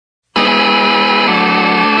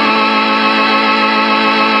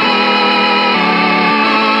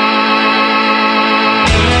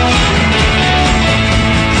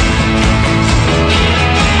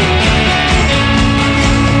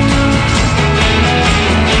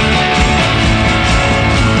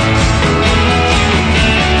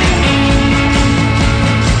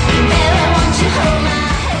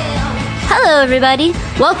everybody.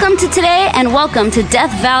 Welcome to today and welcome to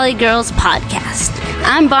Death Valley Girls Podcast.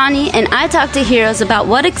 I'm Bonnie and I talk to heroes about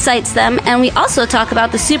what excites them, and we also talk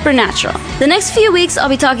about the supernatural. The next few weeks I'll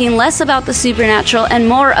be talking less about the supernatural and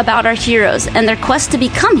more about our heroes and their quest to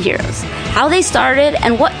become heroes, how they started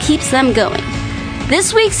and what keeps them going.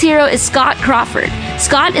 This week's hero is Scott Crawford.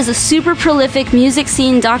 Scott is a super prolific music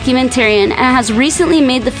scene documentarian and has recently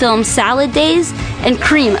made the film Salad Days and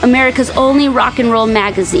Cream, America's only rock and roll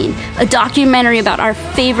magazine, a documentary about our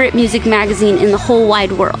favorite music magazine in the whole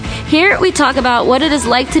wide world. Here we talk about what it is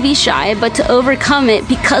like to be shy, but to overcome it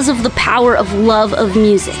because of the power of love of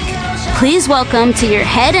music. Please welcome to your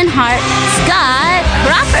head and heart, Scott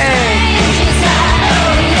Crawford.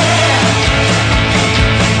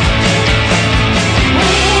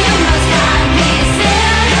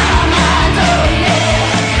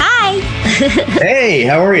 Hey,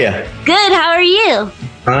 how are you? Good, how are you?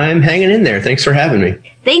 I'm hanging in there. Thanks for having me.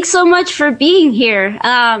 Thanks so much for being here.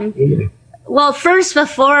 Well, first,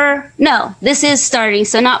 this is starting,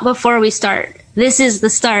 so not before we start. This is the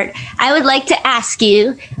start. I would like to ask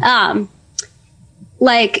you,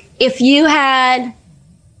 if you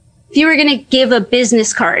were going to give a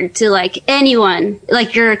business card to anyone,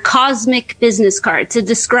 your cosmic business card to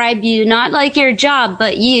describe you, not like your job,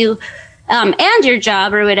 but you, and your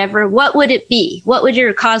job or whatever, what would it be? What would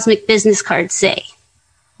your cosmic business card say?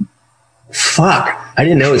 Fuck. I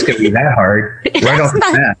didn't know it was going to be that hard. Right off the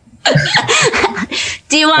bat.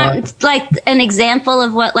 Do you want an example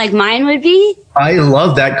of what mine would be? I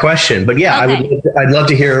love that question, but yeah, okay. I'd love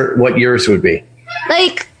to hear what yours would be.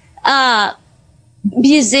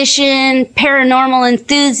 Musician, paranormal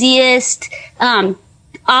enthusiast,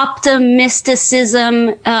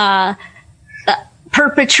 optimisticism,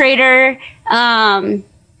 perpetrator,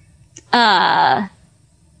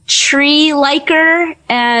 tree liker,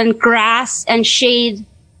 and grass and shade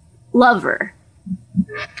lover.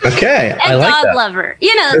 Okay, and I like dog that. Lover.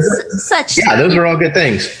 Such. Yeah, those are all good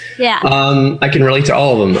things. Yeah. I can relate to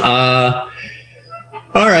all of them.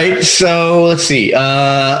 All right, so let's see.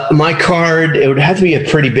 My card, it would have to be a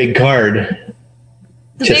pretty big card.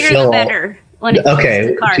 The bigger the better.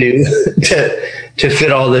 To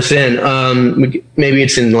fit all this in, maybe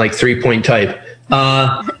it's in 3-point type.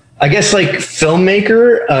 I guess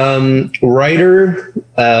filmmaker, writer,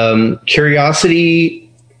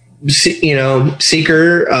 curiosity,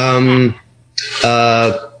 seeker,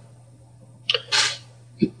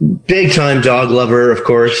 big time dog lover, of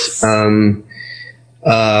course.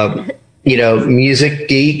 Music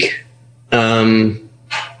geek,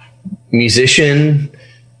 musician.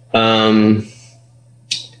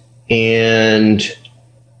 And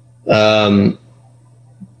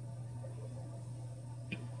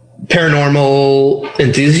paranormal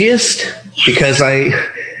enthusiast, because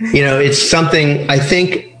it's something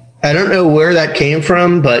I don't know where that came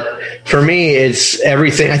from, but for me, it's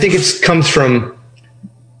everything. I think it comes from,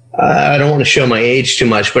 I don't want to show my age too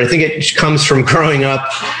much, but I think it comes from growing up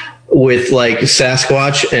with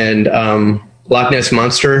Sasquatch and Loch Ness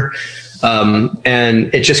Monster.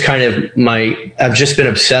 And it just kind of I've just been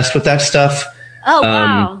obsessed with that stuff. Oh,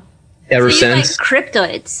 wow. Ever so you since.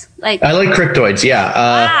 Cryptoids. I like cryptoids. Yeah.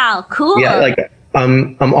 Wow. Cool. Yeah.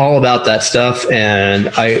 I'm all about that stuff.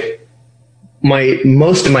 And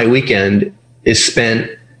most of my weekend is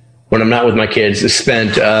spent when I'm not with my kids is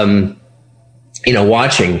spent,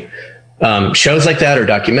 watching, shows like that or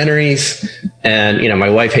documentaries. And,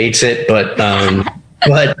 my wife hates it, but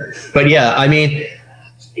yeah,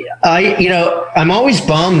 I'm always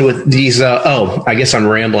bummed with these. I guess I'm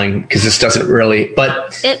rambling because this doesn't really,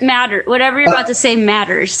 but it matters. Whatever you're about to say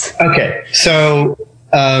matters. Okay. So,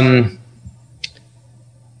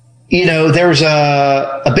 there was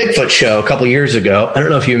a Bigfoot show a couple years ago. I don't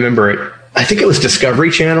know if you remember it. I think it was Discovery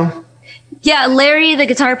Channel. Yeah. Larry, the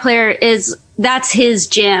guitar player, that's his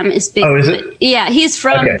jam is Bigfoot. Oh, is it? Yeah. He's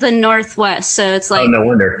from the Northwest. So it's no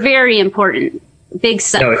wonder. Very important. Big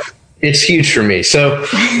stuff. No, it's huge for me. So,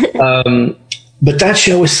 but that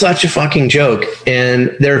show was such a fucking joke.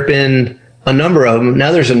 And there have been a number of them.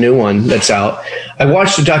 Now there's a new one that's out. I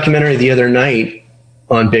watched a documentary the other night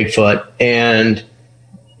on Bigfoot, and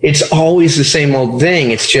it's always the same old thing.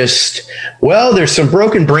 It's just, there's some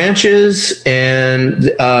broken branches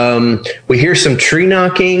and we hear some tree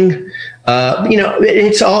knocking.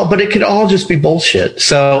 It's all, but it could all just be bullshit.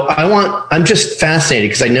 So I'm just fascinated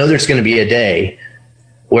because I know there's going to be a day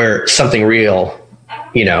where something real,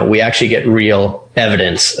 we actually get real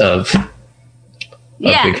evidence of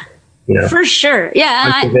yeah, for sure.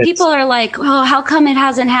 Yeah. People are like, oh, how come it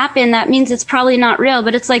hasn't happened? That means it's probably not real.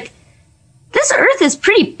 But it's this earth is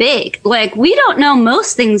pretty big. We don't know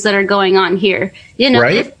most things that are going on here.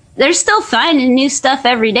 Right? they're still finding new stuff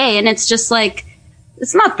every day. And it's just like,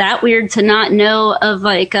 it's not that weird to not know of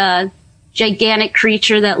like a gigantic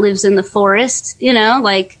creature that lives in the forest, you know,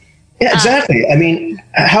 like. Yeah, exactly. I mean,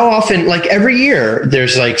 how often, like every year,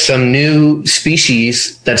 there's like some new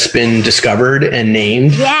species that's been discovered and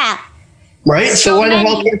named. Yeah. Right? So why the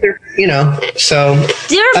hell can't there, you know, so.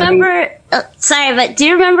 Do you remember, do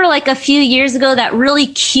you remember like a few years ago that really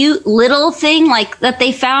cute little thing like that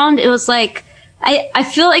they found? It was like, I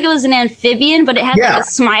feel like it was an amphibian, but it had like a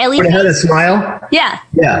smiley face. But it had a smile? Yeah.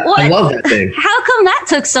 Yeah. What? I love that thing. How come that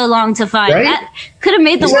took so long to find? Right? That could have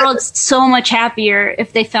made the world so much happier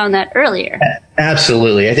if they found that earlier.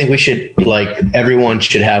 Absolutely. I think we should, like, everyone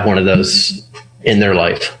should have one of those in their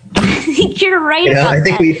life. You're right. You know, I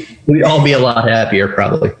think we'd all be a lot happier,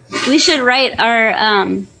 probably. We should write our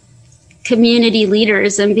community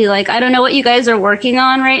leaders and be like, I don't know what you guys are working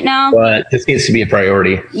on right now, but this needs to be a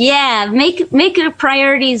priority. Yeah, make your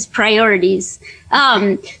priorities.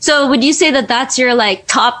 So would you say that that's your like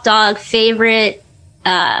top dog favorite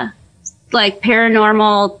like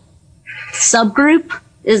paranormal subgroup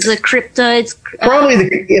is the cryptoids? Probably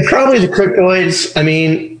the cryptoids. I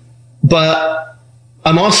mean, but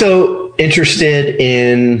I'm also interested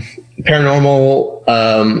in paranormal.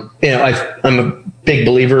 You know, I'm a big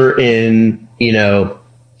believer in, you know,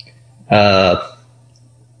 I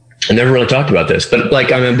never really talked about this, but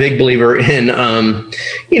like I'm a big believer in,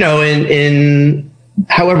 you know, in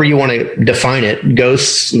however you want to define it,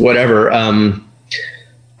 ghosts, whatever.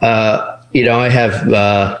 You know, I have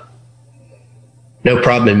no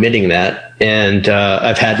problem admitting that, and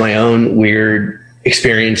I've had my own weird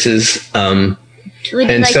experiences. Would you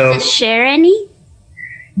like to share any?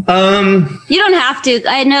 You don't have to.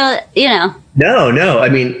 I know, you know. No. I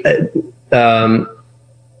mean,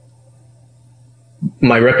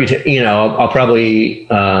 my reputation, you know, I'll probably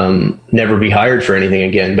never be hired for anything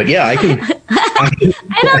again. But yeah, I can.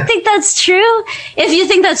 I don't think that's true. If you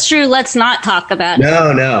think that's true, let's not talk about it.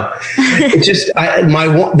 No. It's just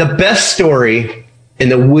the best story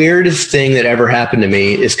and the weirdest thing that ever happened to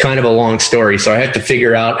me is kind of a long story. So I have to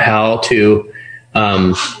figure out how to,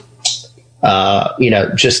 you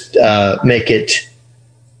know, just make it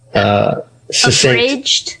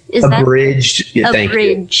succinct. Abridged. Yeah, thank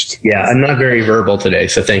you. Yeah, I'm not very verbal today,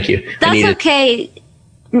 so thank you. That's okay.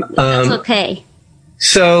 That's okay.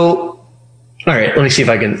 So, all right, let me see if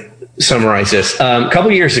I can summarize this. A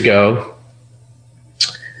couple years ago,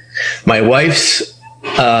 my wife's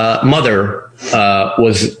mother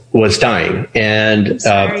was dying, and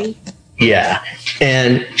sorry. Yeah,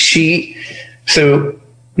 and so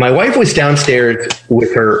my wife was downstairs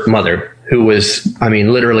with her mother, who was, I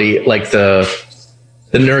mean, literally like the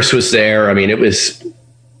nurse was there. I mean, it was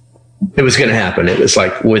going to happen. It was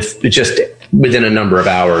like within a number of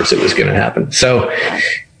hours, it was going to happen. So,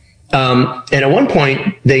 and at one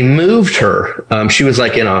point they moved her. She was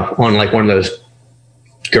like on like one of those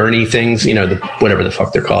gurney things, you know, whatever the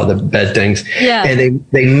fuck they're called, the bed things. Yeah. And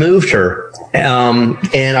they moved her.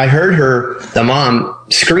 And I heard the mom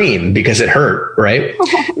scream because it hurt. Right.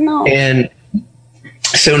 Oh, no. And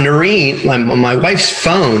so Noreen, my wife's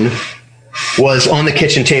phone was on the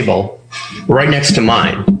kitchen table right next to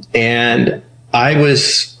mine. And I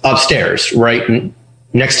was upstairs, right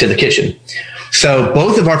next to the kitchen. So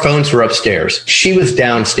both of our phones were upstairs. She was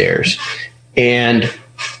downstairs. And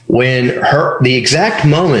when the exact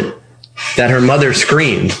moment that her mother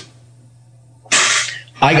screamed,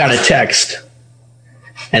 I got a text,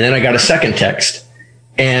 and then I got a second text,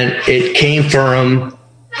 and it came from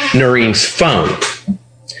Noreen's phone.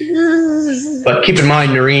 But keep in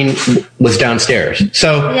mind, Noreen was downstairs.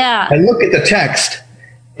 So yeah. I look at the text,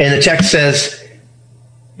 and the text says,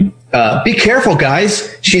 be careful,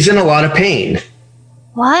 guys. She's in a lot of pain.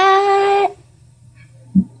 What?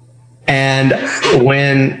 And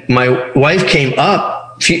when my wife came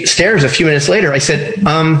up stairs a few minutes later, I said,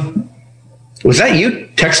 was that you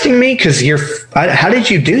texting me? Because how did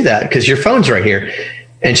you do that? Because your phone's right here.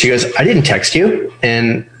 And she goes, I didn't text you.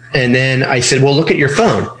 And then I said, well, look at your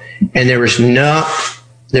phone. And there was no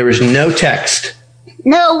text.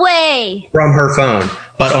 No way. From her phone.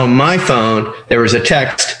 But on my phone, there was a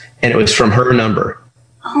text, and it was from her number.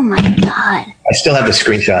 Oh my God. I still have the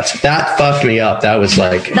screenshots. That fucked me up. That was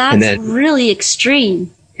like... That's really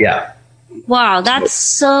extreme. Yeah. Wow, that's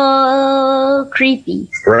so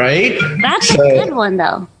creepy. Right? That's a good one,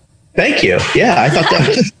 though. Thank you. Yeah, I thought that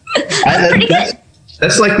was...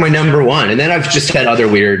 that's like my number one. And then I've just had other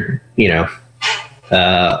weird,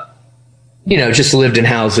 just lived in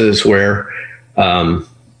houses where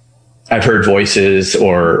I've heard voices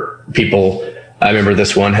or people... I remember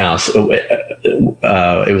this one house.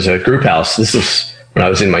 It was a group house. This was when I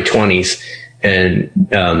was in my 20s, and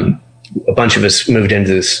a bunch of us moved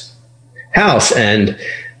into this house. And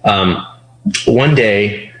one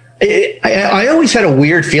day, I always had a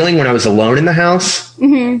weird feeling when I was alone in the house.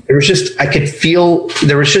 Mm-hmm. I could feel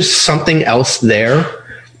there was just something else there.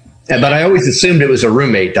 But I always assumed it was a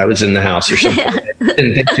roommate that was in the house or something. I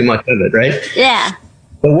didn't think too much of it, right? Yeah.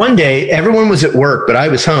 But one day, everyone was at work, but I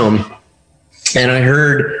was home, and I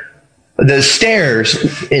heard the stairs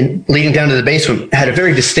leading down to the basement had a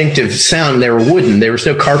very distinctive sound. They were wooden. There was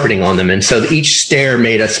no carpeting on them, and so each stair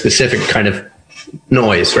made a specific kind of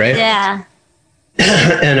noise, right? Yeah.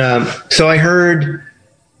 And so I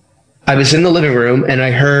was in the living room, and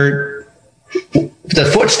I heard the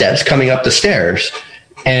footsteps coming up the stairs.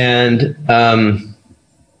 And I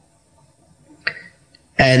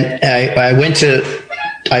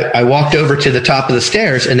walked over to the top of the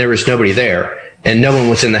stairs, and there was nobody there, and no one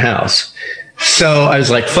was in the house. So I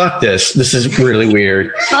was like, fuck this. This is really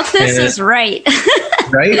weird. Fuck this is right.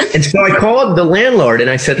 Right. And so I called the landlord,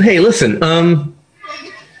 and I said, hey, listen, I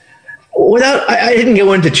didn't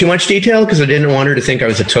go into too much detail because I didn't want her to think I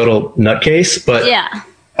was a total nutcase, but yeah.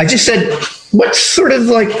 I just said, what's sort of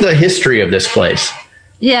like the history of this place?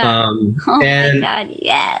 Yeah. My God,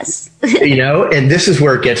 yes. And this is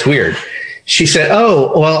where it gets weird. She said,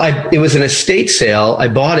 oh, well, it was an estate sale. I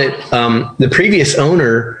bought it. The previous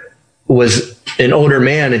owner was an older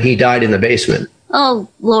man, and he died in the basement. Oh,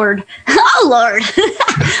 Lord. Oh, Lord.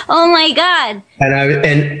 Oh, my God. And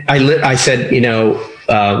I said,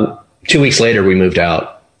 2 weeks later, we moved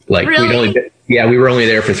out. Like, really? we were only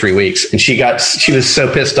there for 3 weeks. And she was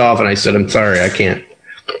so pissed off. And I said, I'm sorry, I can't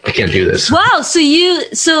do this. Wow. So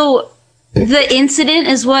the incident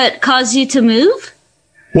is what caused you to move?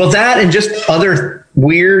 Well, that and just other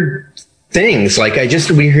weird things. Like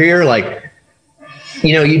we hear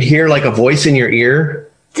you'd hear like a voice in your ear.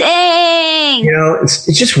 Dang. It's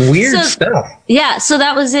just weird stuff. Yeah. So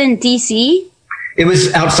that was in DC? It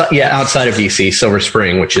was outside of DC, Silver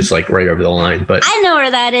Spring, which is like right over the line. But I know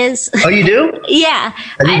where that is. Oh, you do? Yeah.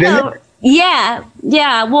 Have you been there? Yeah.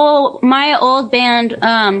 Yeah. Well, my old band,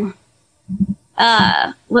 when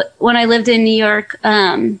I lived in New York,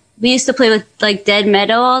 we used to play with like Dead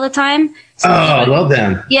Meadow all the time. So I love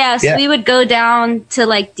them. Yeah. So we would go down to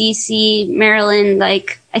like DC, Maryland,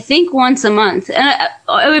 like I think once a month. And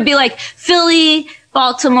it would be like Philly,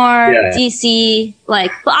 Baltimore, DC,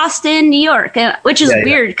 like Boston, New York, which is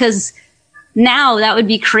weird because now that would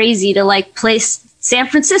be crazy to like play San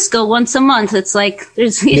Francisco once a month. It's like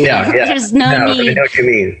there's there's no need. I know what you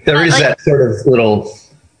mean. There is that sort of little.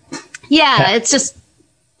 Yeah, it's just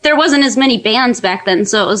there wasn't as many bands back then,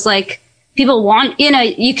 so it was like people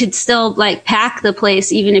you could still like pack the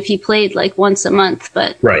place even if you played like once a month.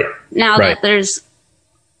 But now that there's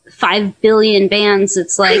 5 billion bands,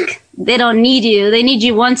 it's like they don't need you. They need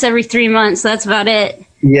you once every 3 months. That's about it.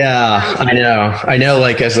 Yeah, I know.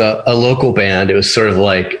 Like as a local band, it was sort of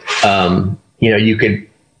like. You could,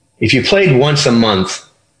 if you played once a month,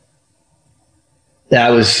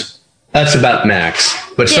 that's about max.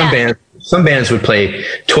 But some bands would play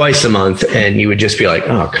twice a month, and you would just be like,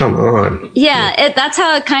 oh, come on. Yeah, that's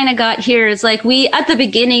how it kind of got here. It's like at the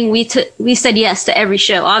beginning, we said yes to every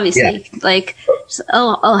show, obviously. Yeah. Like,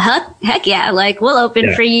 heck yeah. Like, we'll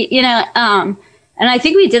open for you, and I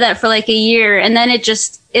think we did that for like a year, and then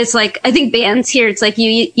it's like, I think bands here, it's like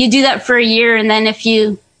you do that for a year, and then if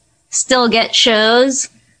you still get shows,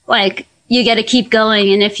 like you got to keep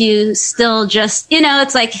going. And if you still just,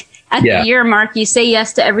 it's like at the year mark, you say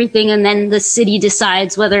yes to everything. And then the city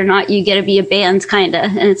decides whether or not you get to be a band kind of.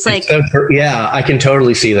 And it's like, I can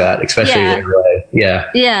totally see that, especially in LA. Yeah.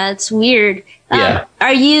 Yeah. It's weird.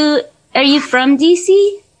 Are you from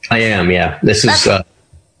DC? I am. Yeah. This is,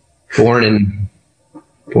 born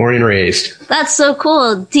and raised. That's so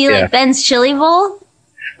cool. Do you like Ben's Chili Bowl?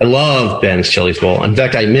 I love Ben's Chili Bowl. In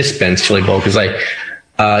fact, I miss Ben's Chili Bowl because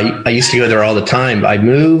I used to go there all the time. I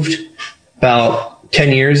moved about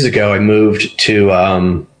 10 years ago. I moved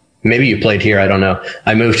to, maybe you played here. I don't know.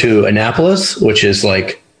 I moved to Annapolis, which is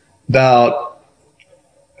like about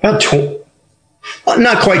not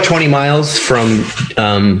quite 20 miles from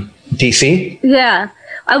DC. Yeah.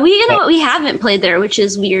 We haven't played there, which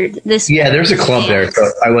is weird. There's a club there. So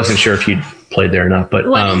I wasn't sure if you'd played there or not, but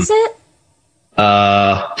what is it?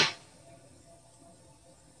 Wow.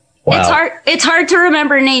 It's hard to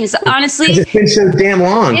remember names, honestly. It's been so damn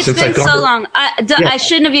long. It's been so long. I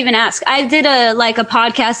shouldn't have even asked. I did a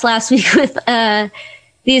podcast last week with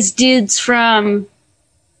these dudes from.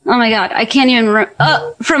 Oh my God, I can't even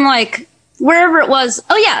remember. From like wherever it was.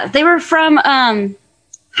 Oh yeah, they were from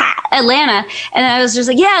Atlanta. And I was just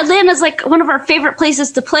like, yeah, Atlanta's like one of our favorite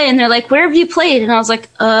places to play. And they're like, where have you played? And I was like,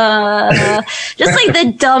 just like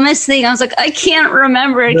the dumbest thing. I was like, I can't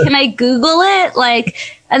remember. Can I Google it?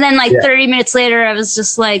 Like, and then like 30 minutes later, I was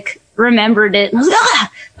just like, remembered it. And I was like,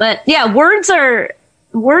 But yeah, words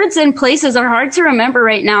and places are hard to remember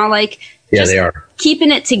right now. Like, they are.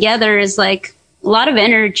 Keeping it together is like a lot of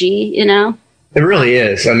energy, you know? It really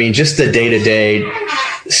is. I mean, just the day to day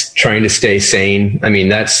trying to stay sane. I mean,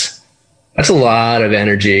 that's a lot of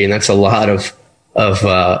energy, and that's a lot of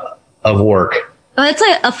work. Well, it's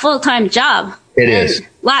like a full-time job. It is.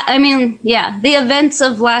 I mean, yeah, the events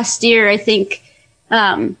of last year, I think,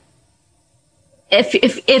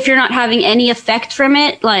 if you're not having any effect from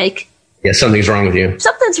it, like, yeah, something's wrong with you.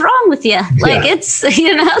 Something's wrong with you. Like, it's, something's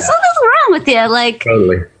wrong with you. Like,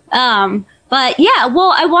 totally. But yeah,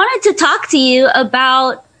 well, I wanted to talk to you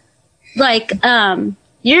about, like,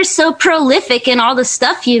 you're so prolific in all the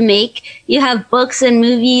stuff you make. You have books and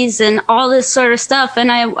movies and all this sort of stuff.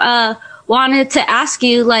 And I wanted to ask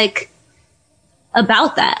you, like,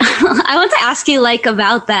 about that. I want to ask you, like,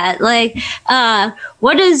 about that. Like,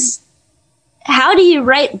 how do you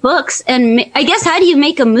write books? And I guess, how do you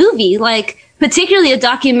make a movie? Like, particularly a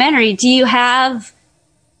documentary. Do you have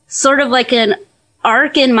sort of like an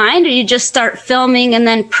arc in mind, or you just start filming and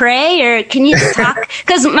then pray? Or can you talk?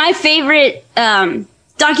 Because my favorite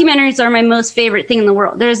documentaries are my most favorite thing in the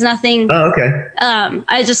world. There's nothing. Oh, okay.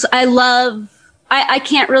 I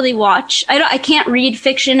can't really watch. I can't read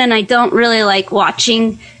fiction, and I don't really like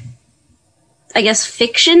watching, I guess,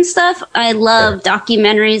 fiction stuff. I love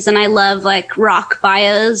documentaries, and I love like rock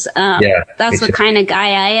bios. That's what kind of guy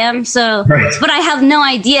I am. So, but I have no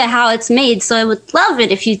idea how it's made. So I would love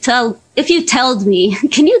it if you told me.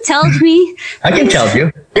 Can you tell me? I can tell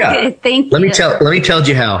you. Yeah. Okay, thank you. Let me tell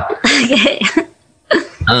you how. Okay.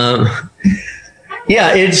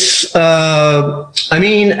 It's, I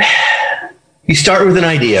mean, you start with an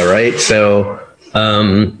idea, right? So,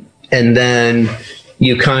 and then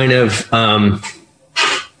you kind of, I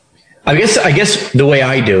guess the way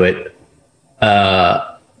I do it,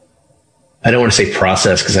 I don't want to say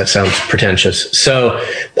process because that sounds pretentious. So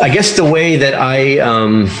I guess the way that I,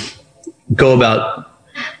 go about,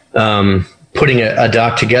 putting a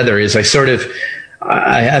doc together is I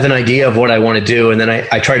have an idea of what I want to do, and then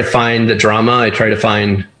I try to find the drama. I try to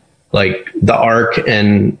find like the arc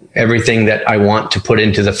and everything that I want to put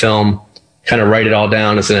into the film, kind of write it all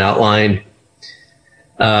down as an outline.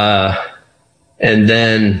 And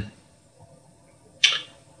then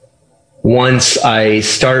once I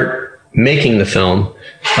start making the film,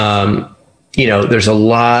 there's a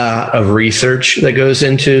lot of research that goes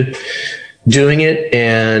into doing it.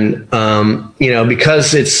 And,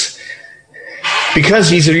 because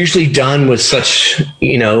these are usually done with such,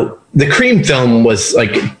 the Cream film was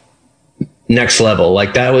like next level.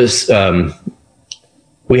 Like that was,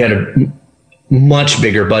 we had a much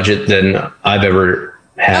bigger budget than I've ever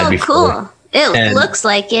had before. Cool. It looks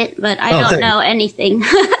like it, but I don't know anything.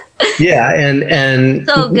 Yeah. And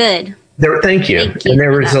so good. Thank you. And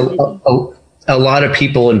there was a lot of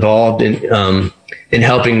people involved in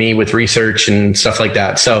helping me with research and stuff like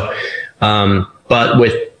that. So, but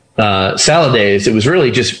with, Salad Days, it was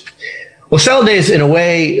really Salad Days in a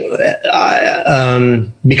way,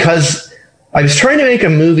 because I was trying to make a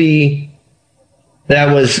movie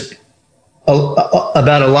that was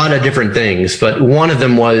about a lot of different things, but one of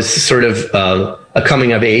them was sort of a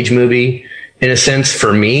coming of age movie in a sense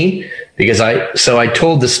for me, because I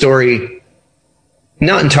told the story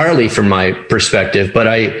not entirely from my perspective, but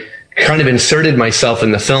I kind of inserted myself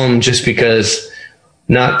in the film just because,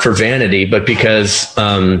 not for vanity, but because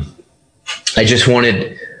I just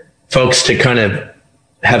wanted folks to kind of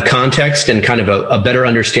have context and kind of a better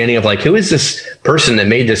understanding of like, who is this person that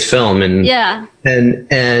made this film? And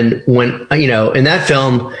and when, in that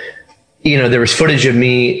film, there was footage of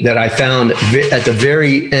me that I found at the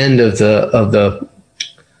very end of the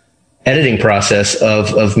editing process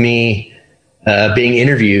of me being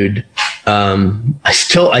interviewed.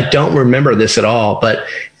 I don't remember this at all, but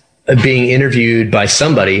being interviewed by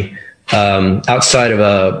somebody outside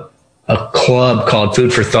of a club called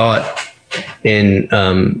Food for Thought in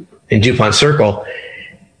DuPont Circle.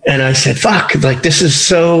 And I said, fuck, like this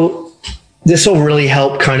will really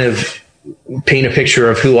help kind of paint a picture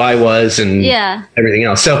of who I was and everything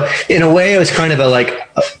else. So in a way it was kind of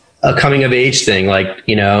a coming of age thing, but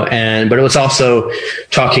it was also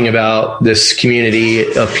talking about this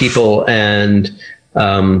community of people and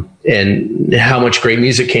how much great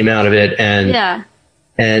music came out of it.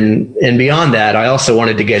 And beyond that, I also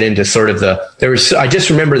wanted to get into sort of I just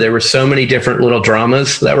remember there were so many different little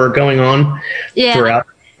dramas that were going on throughout.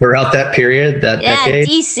 throughout that period, that decade.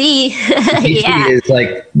 DC. DC is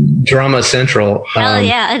like drama central. Hell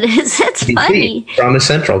yeah, it is. It's DC, funny. Drama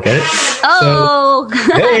Central, get it? Oh,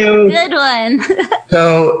 good one.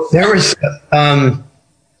 So there was,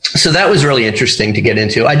 so that was really interesting to get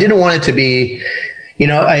into. I didn't want it to be,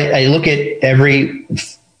 I look at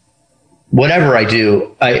whatever I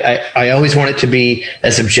do, I always want it to be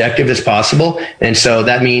as objective as possible. And so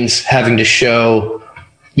that means having to show,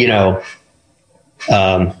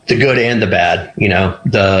 the good and the bad,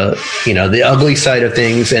 the ugly side of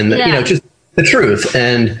things and, just the truth.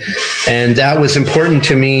 And that was important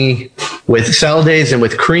to me with Salad Days and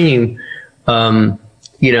with Cream. When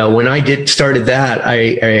I started that,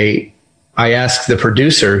 I asked the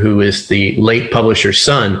producer, who is the late publisher's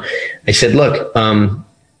son, I said, look,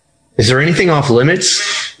 is there anything off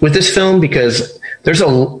limits with this film? Because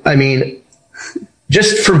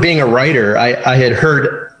just from being a writer, I had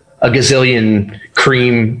heard a gazillion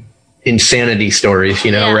Cream insanity stories,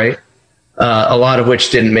 right? A lot of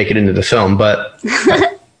which didn't make it into the film, but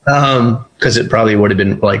because it probably would have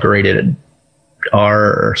been like rated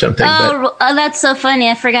R or something. Oh, that's so funny.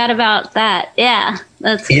 I forgot about that. Yeah.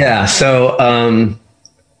 So, and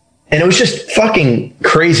it was just fucking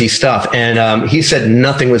crazy stuff. And he said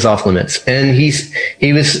nothing was off limits, and he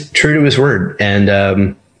was true to his word.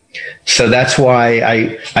 And so that's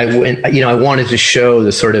why I went. I wanted to show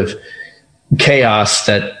the sort of chaos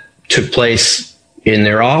that took place in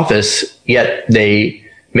their office. Yet they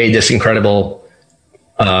made this incredible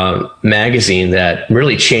magazine that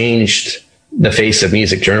really changed the face of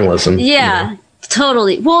music journalism. Yeah,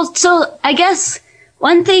 totally. Well, so I guess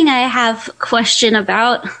one thing I have question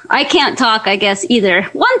about, I can't talk, I guess, either.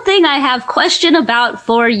 One thing I have question about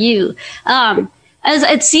for you, as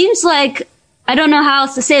it seems like, I don't know how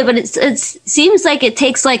else to say it, but it seems like it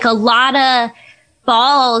takes like a lot of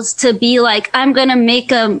balls to be like, I'm going to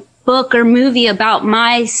make a book or movie about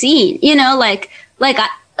my scene,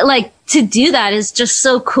 to do that is just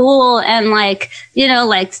so cool. And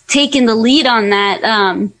taking the lead on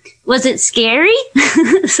that, was it scary?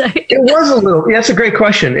 Sorry. It was a little. That's a great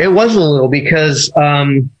question. It was a little because,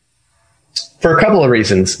 for a couple of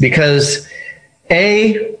reasons. Because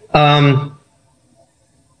I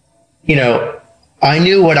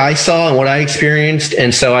knew what I saw and what I experienced,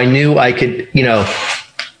 and so I knew I could,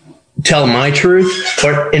 tell my truth.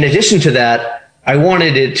 But in addition to that, I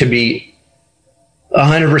wanted it to be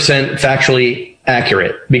 100% factually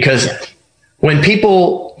accurate, because when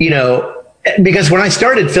people, because when I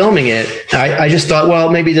started filming it, I just thought, well,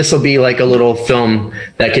 maybe this will be like a little film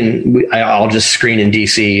that I'll just screen in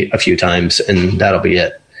DC a few times and that'll be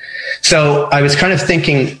it. So I was kind of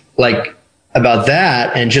thinking about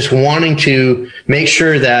that and just wanting to make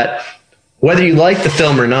sure that whether you like the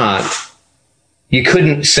film or not, you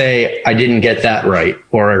couldn't say, I didn't get that right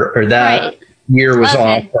or that year was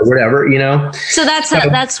off or whatever, So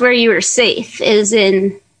that's where you were safe, is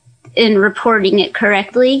in reporting it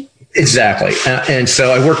correctly. Exactly. And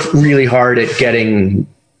so I worked really hard at getting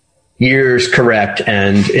years correct,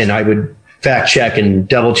 and I would fact check and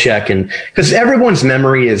double check, and because everyone's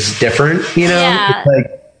memory is different, Yeah.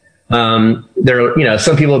 It's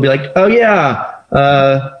some people will be like, oh yeah,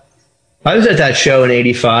 I was at that show in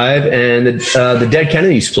 '85 and the Dead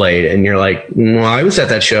Kennedys played, and you're like, well, I was at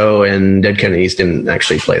that show and Dead Kennedys didn't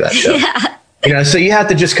actually play that show. Yeah. So you have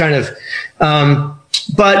to just kind of,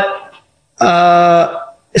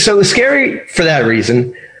 so it was scary for that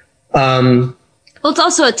reason. Well, it's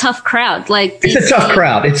also a tough crowd. It's a tough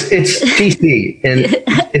crowd. It's DC, and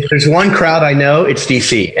if there's one crowd I know, it's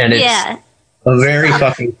DC, and it's a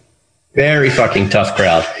very fucking tough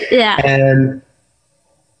crowd. Yeah. And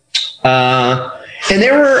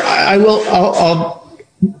there were, I'll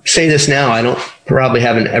say this now. I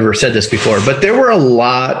haven't ever said this before, but there were a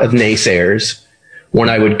lot of naysayers when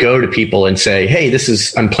I would go to people and say, hey,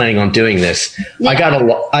 I'm planning on doing this. Yeah. I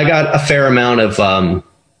got a fair amount of,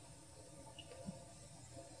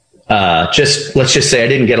 let's just say I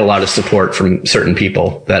didn't get a lot of support from certain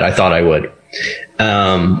people that I thought I would,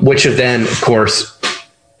 which have then, of course,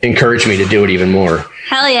 encouraged me to do it even more.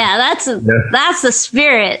 Hell yeah. That's the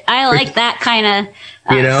spirit. I like that kind of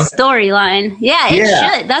storyline. Yeah,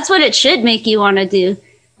 it should. That's what it should make you want to do.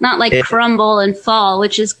 Not crumble and fall,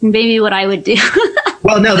 which is maybe what I would do.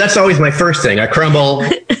 Well, no, that's always my first thing. I crumble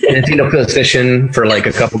in a fetal position for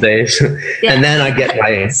a couple days, and then I get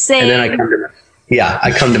Same. and then I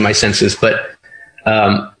come to my senses. But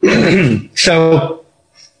so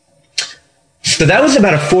that was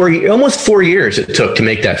about almost 4 years it took to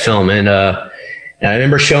make that film, and I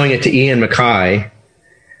remember showing it to Ian MacKaye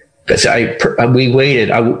because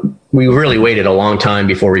we really waited a long time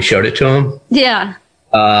before we showed it to him. Yeah.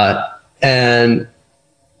 And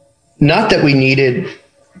not that we needed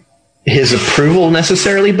his approval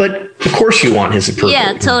necessarily, but of course you want his approval.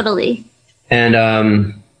 Yeah, totally.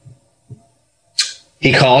 And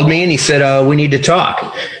he called me and he said, we need to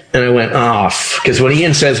talk. And I went off, because when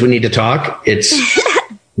Ian says we need to talk, it's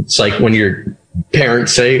it's like when your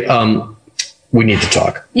parents say, we need to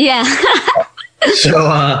talk. Yeah.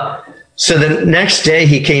 So the next day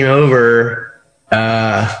he came over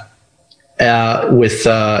with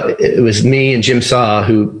it was me and Jim Saw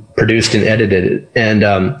who produced and edited it, and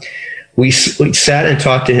we sat and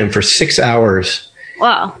talked to him for 6 hours.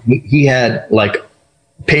 Wow. He had like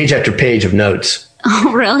page after page of notes.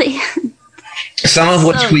 Oh, really? Some of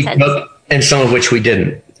which we took and some of which we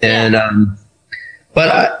didn't. And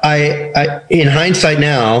but I in hindsight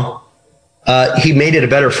now, he made it a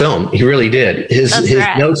better film. He really did. His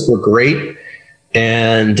notes were great,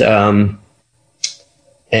 and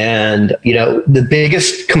you know, the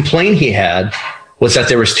biggest complaint he had was that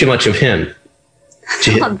there was too much of him.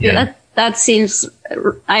 That seems,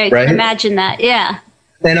 I right? imagine that. Yeah.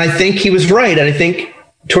 And I think he was right. And I think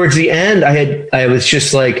towards the end, I was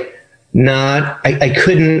just like, I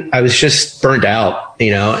couldn't, I was just burnt out,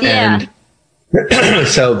 you know? Yeah. And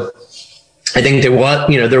so I think there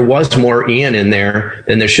was more Ian in there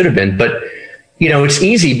than there should have been, but you know, it's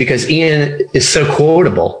easy because Ian is so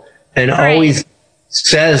quotable and always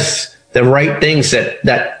says the right things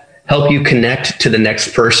that help you connect to the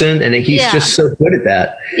next person. And he's just so good at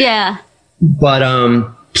that. Yeah. But,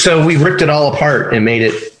 so we ripped it all apart and made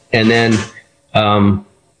it, and then,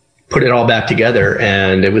 put it all back together,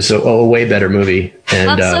 and it was a way better movie.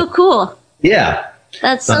 And that's so cool. Yeah.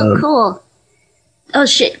 That's so cool. Oh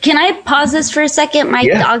shit. Can I pause this for a second? My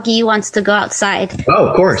doggy wants to go outside. Oh,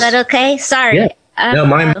 of course. Is that okay? Sorry. Yeah. No,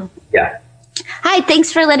 mine. Yeah. Hi.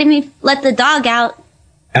 Thanks for letting me let the dog out.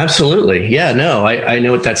 Absolutely. Yeah, no, I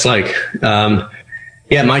know what that's like.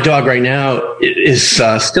 Yeah, my dog right now is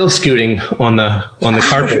still scooting on the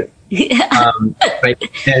carpet. And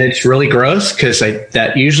it's really gross because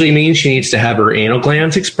that usually means she needs to have her anal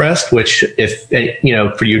glands expressed, which if, you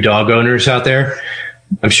know, for you dog owners out there,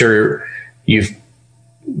 I'm sure you've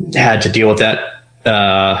had to deal with that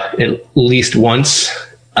at least once.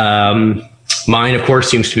 Mine, of course,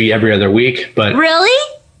 seems to be every other week, but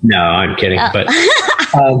really? No, I'm kidding. But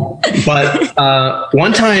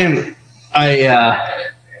one time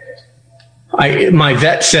my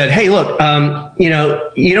vet said, "Hey, look, you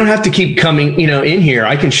know, you don't have to keep coming, you know, in here.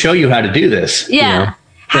 I can show you how to do this." Yeah.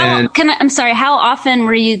 You know? I'm sorry. How often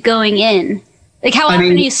were you going in? Like, how often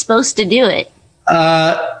are you supposed to do it?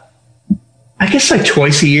 I guess like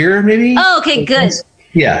twice a year, maybe. Oh, okay, good.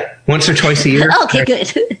 Yeah, once or twice a year. Okay,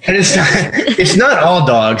 good. And it's not all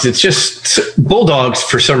dogs. It's just bulldogs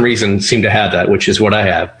for some reason seem to have that, which is what I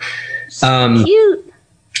have. Cute.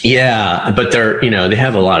 Yeah, but they're, you know, they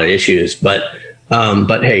have a lot of issues, but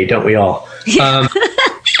hey, don't we all?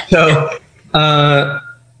 So the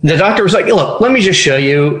doctor was like, "Look, let me just show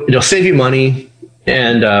you. It'll save you money."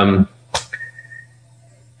 And I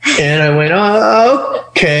went, "Oh,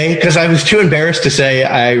 okay," because I was too embarrassed to say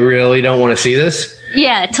I really don't want to see this.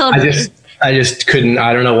 Yeah, totally. I just couldn't.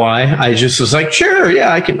 I don't know why. I just was like, "Sure,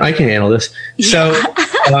 yeah, I can handle this." So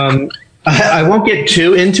I won't get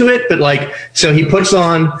too into it, but like, so he puts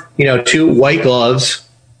on, you know, 2 white gloves.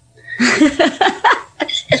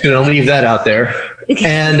 Just gonna leave that out there,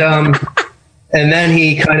 and then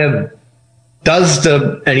he kind of does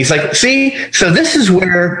and he's like, "See, so this is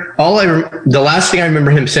where the last thing I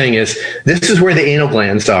remember him saying is, this is where the anal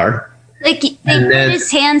glands are." Like they put his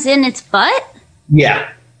hands in its butt? Yeah.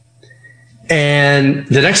 And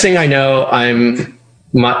the next thing I know,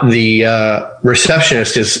 the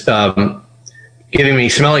receptionist is giving me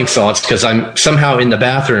smelling salts because I'm somehow in the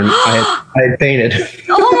bathroom. I had fainted.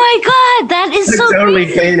 Oh my God, that is so totally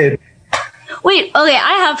crazy. Fainted. Wait, okay,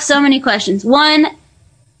 I have so many questions. One,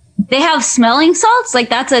 they have smelling salts? Like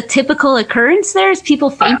that's a typical occurrence there? Is people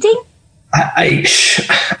fainting?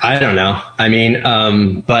 I don't know. I mean,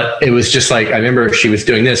 but it was just like, I remember she was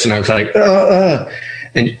doing this and I was like,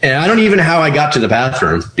 and I don't even know how I got to the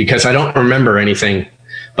bathroom because I don't remember anything,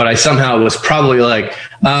 but I somehow was probably like,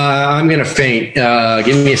 I'm going to faint.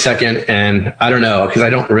 Give me a second. And I don't know, because I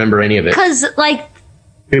don't remember any of it. Because like,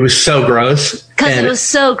 it was so gross. Because it was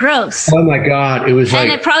so gross. Oh my God. It was like,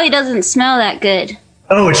 and it probably doesn't smell that good.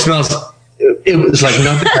 Oh, it smells, it was like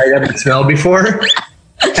nothing I'd ever smelled before.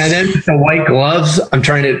 And then the white gloves, I'm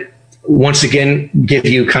trying to, once again, give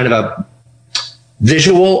you kind of a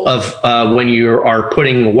visual of when you are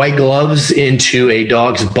putting white gloves into a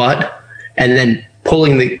dog's butt and then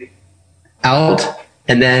pulling the out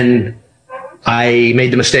and then I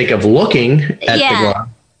made the mistake of looking at the glove.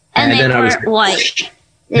 And then I was white.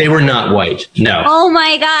 They were not white. No. Oh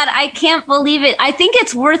my God. I can't believe it. I think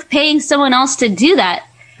it's worth paying someone else to do that.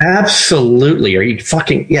 Absolutely. Are you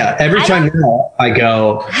fucking, yeah. Every time now I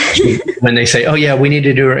go, when they say, oh yeah, we need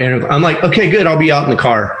to do our interview. I'm like, okay, good. I'll be out in the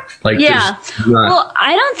car. Like, yeah. Well,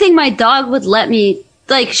 I don't think my dog would let me,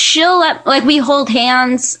 like, we hold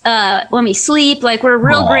hands, when we sleep. Like, we're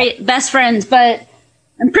real great best friends, but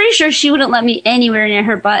I'm pretty sure she wouldn't let me anywhere near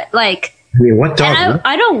her butt. Like, I mean, what dog?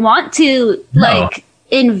 I don't want to, like,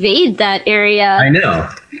 invade that area. I know.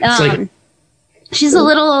 It's like, she's a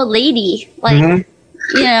little old lady. Like,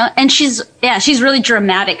 you know, and she's really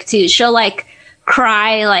dramatic too. She'll like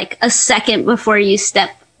cry like a second before you step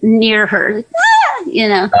near her, you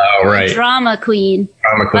know. Oh, right. Drama queen.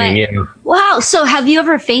 Yeah. Wow. So have you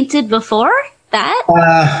ever fainted before that?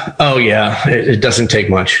 Oh yeah. It doesn't take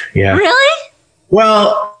much. Yeah. Really?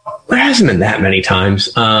 Well, there hasn't been that many times.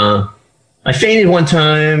 I fainted one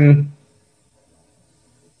time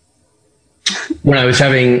when I was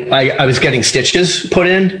I was getting stitches put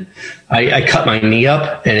in. I cut my knee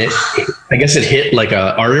up, and I guess it hit like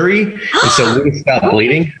a artery, and so we stopped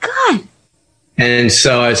bleeding. God. And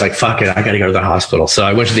so I was like, fuck it, I got to go to the hospital. So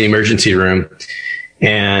I went to the emergency room,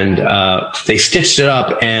 and they stitched it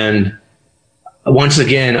up. And once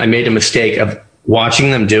again, I made a mistake of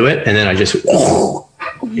watching them do it, and then I just,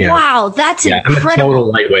 wow, that's incredible. I'm a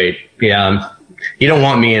total lightweight. Yeah, you don't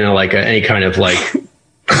want me in any kind of like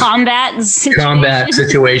combat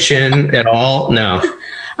situation at all. No.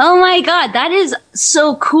 Oh my God, that is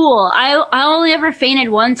so cool. I only ever fainted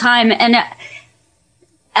one time, and I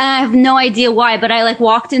have no idea why, but I like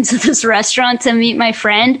walked into this restaurant to meet my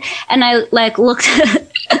friend, and I like looked at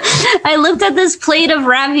this plate of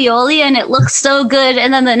ravioli, and it looked so good.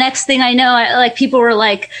 And then the next thing I know, people were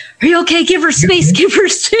like, "Are you okay? Give her space, give her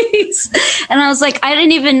space." And I was like,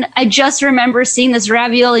 I just remember seeing this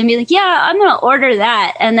ravioli and being like, yeah, I'm going to order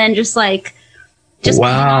that. And then just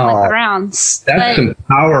wow, on the ground. That's some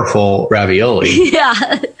powerful ravioli.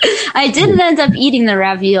 Yeah. I didn't end up eating the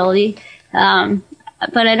ravioli.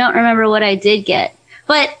 But I don't remember what I did get.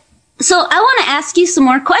 But so I want to ask you some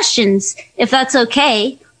more questions, if that's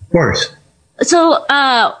okay. Of course. So,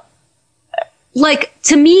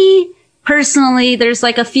 to me personally, there's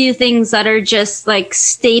like a few things that are just like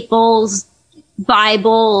staples,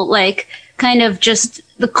 Bible, like kind of just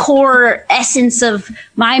the core essence of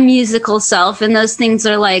my musical self. And those things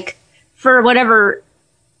are like, for whatever,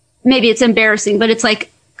 maybe it's embarrassing, but it's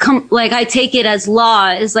like, I take it as law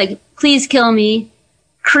is like, Please Kill Me,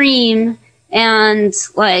 Cream, and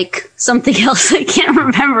like something else I can't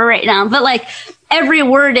remember right now. But like every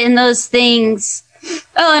word in those things.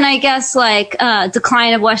 Oh, and I guess like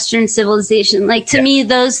Decline of Western Civilization. Like to me,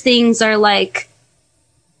 those things are like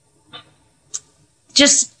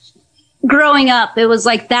just growing up. It was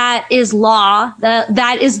like that is law.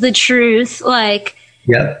 That is the truth. Like,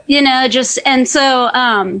 you know, just and so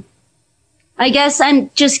I guess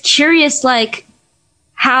I'm just curious, like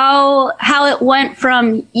how it went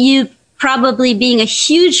from you probably being a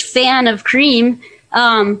huge fan of Cream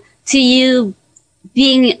to you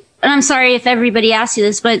being, and I'm sorry if everybody asks you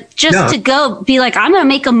this, but just to go be like, I'm going to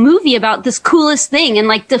make a movie about this coolest thing and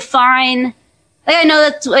like define, like, I know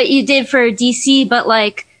that's what you did for DC, but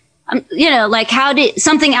like, you know, like how did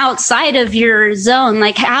something outside of your zone,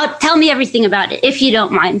 like tell me everything about it, if you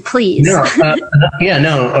don't mind, please.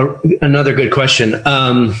 Another good question.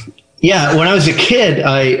 When I was a kid,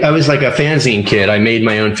 I was like a fanzine kid. I made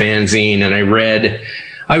my own fanzine and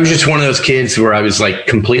I was just one of those kids where I was like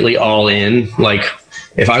completely all in. Like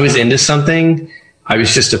if I was into something, I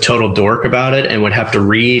was just a total dork about it and would have to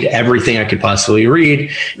read everything I could possibly read.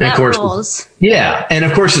 And that of course, rules. And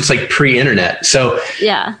of course it's like pre-internet. So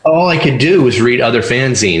all I could do was read other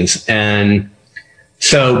fanzines. And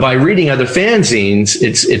so by reading other fanzines,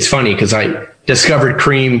 it's funny because I discovered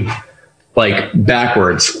Cream like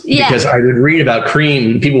backwards because I would read about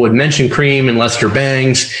Cream. People would mention Cream and Lester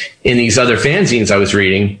Bangs in these other fanzines I was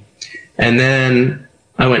reading. And then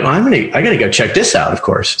I went, well, I got to go check this out, of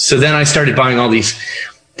course. So then I started buying all these.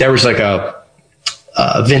 There was like a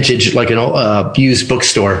vintage, like an used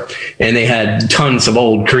bookstore, and they had tons of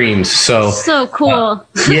old Creams. So cool.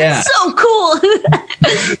 So cool.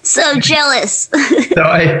 So jealous. So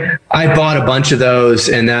I bought a bunch of those,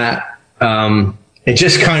 and that it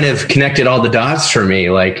just kind of connected all the dots for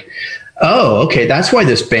me. Like, oh, okay, that's why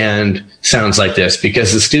this band sounds like this,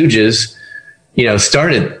 because the Stooges, you know,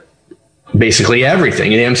 started basically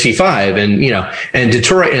everything in MC5 and, you know, and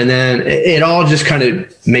Detroit. And then it all just kind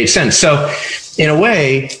of made sense. So in a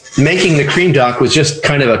way, making the Cream doc was just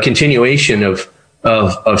kind of a continuation of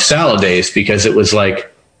of Salad Days, because it was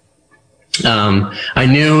like, I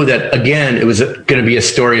knew that, again, it was going to be a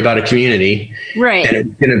story about a community, right? And it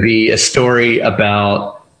was going to be a story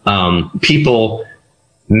about people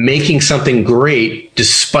making something great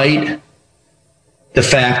despite the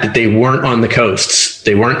fact that they weren't on the coasts.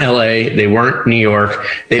 They weren't LA. They weren't New York.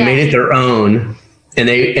 They made it their own, and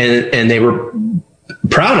they were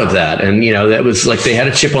proud of that. And, you know, that was like they had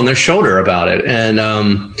a chip on their shoulder about it.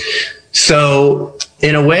 And so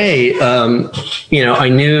in a way, you know, I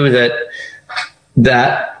knew that,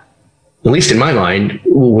 at least in my mind,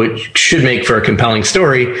 should make for a compelling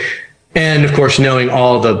story. And of course, knowing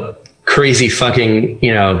all the crazy fucking,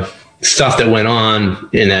 you know, stuff that went on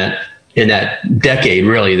in that decade,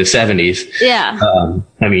 really, the 70s. Yeah.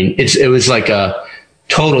 I mean, it was like a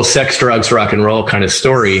total sex, drugs, rock and roll kind of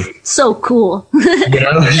story. So cool. You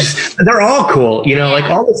know, they're all cool. You know, like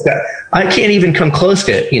all this stuff. I can't even come close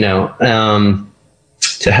to it, you know,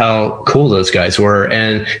 to how cool those guys were.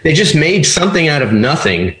 And they just made something out of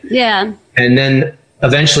nothing. Yeah. And then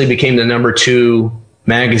eventually became the number 2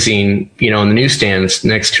 magazine, you know, on the newsstands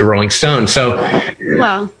next to Rolling Stone. So,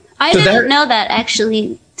 wow. I didn't know that,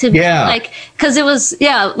 actually, like, cause it was,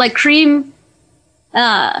 like Cream,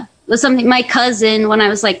 was something my cousin, when I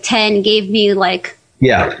was like 10, gave me like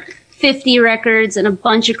 50 records and a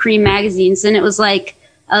bunch of Cream magazines. And it was like,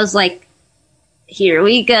 I was like, here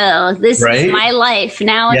we go. This is my life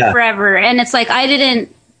now and forever. And it's like, I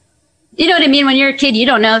didn't, you know what I mean? When you're a kid, you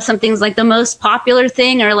don't know if something's like the most popular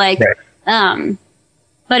thing or like,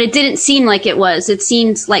 but it didn't seem like it was. It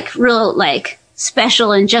seemed like real, like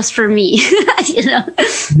special and just for me, you know?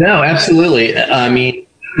 No, absolutely. I mean,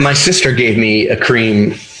 my sister gave me a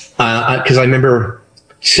Cream, because I remember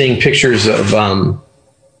seeing pictures of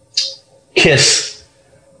Kiss.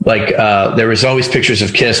 Like, there was always pictures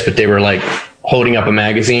of Kiss, but they were like holding up a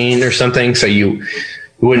magazine or something, so you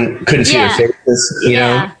couldn't see their faces, you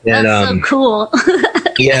know? And, that's so cool.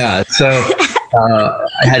 Yeah, so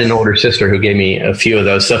I had an older sister who gave me a few of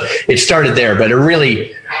those. So it started there, but it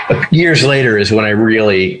really, years later is when I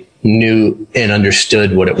really knew and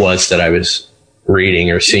understood what it was that I was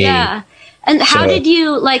reading or seeing. Yeah. And how did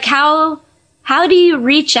you, like, how do you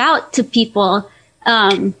reach out to people?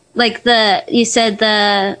 Like you said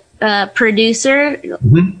the producer.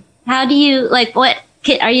 Mm-hmm. How do you, like,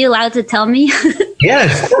 are you allowed to tell me? Yeah,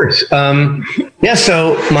 of course.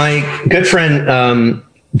 So my good friend,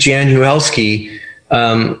 Jan Huelski,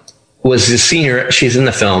 was the senior, she's in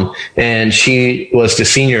the film, and she was the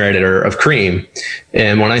senior editor of Cream.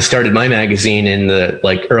 And when I started my magazine in the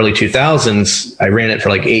like early 2000s, I ran it for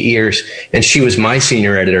like 8 years, and she was my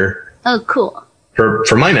senior editor. Oh, cool.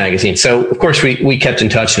 For my magazine. So of course we kept in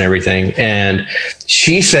touch and everything. And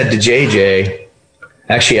she said to JJ,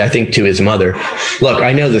 actually, I think to his mother, look,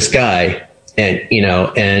 I know this guy, and, you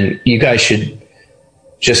know, and you guys should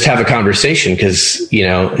just have a conversation, because, you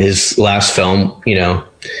know, his last film, you know,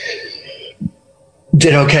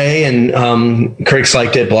 did okay, and critics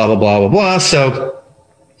liked it, blah, blah, blah, blah, blah. So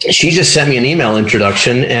she just sent me an email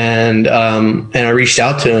introduction, and I reached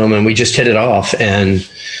out to him, and we just hit it off. And,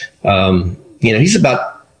 you know, he's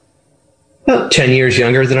about 10 years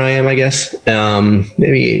younger than I am, I guess.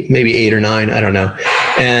 Maybe 8 or 9. I don't know.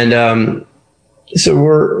 And, so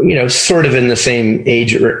we're, you know, sort of in the same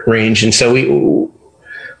age range. And so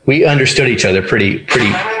we understood each other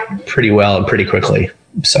pretty well and pretty quickly.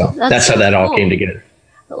 So that's how that all came together.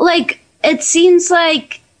 Like, it seems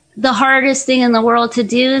like the hardest thing in the world to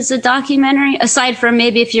do is a documentary, aside from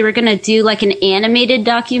maybe if you were going to do like an animated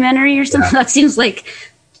documentary or something. That seems like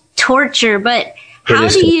torture. But how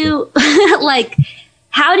do you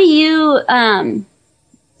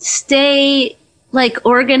stay like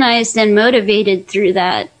organized and motivated through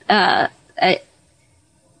that?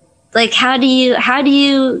 Like, how do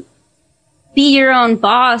you be your own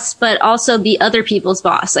boss, but also be other people's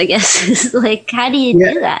boss, I guess? Like, how do you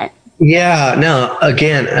do that? Yeah, no,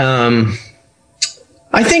 again,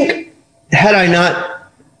 I think had I not,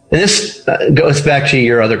 and this goes back to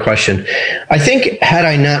your other question, I think had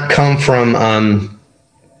I not come from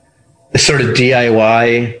a sort of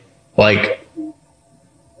DIY, like,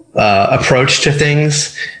 approach to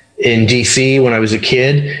things in DC when I was a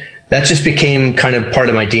kid, that just became kind of part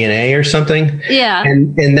of my DNA or something. Yeah.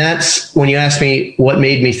 And that's when you ask me what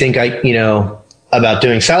made me think about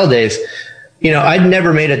doing Salad Days, you know, I'd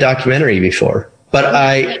never made a documentary before,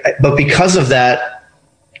 but because of that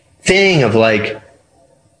thing of like,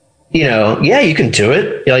 you know, yeah, you can do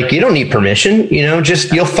it. Like, you don't need permission, you know,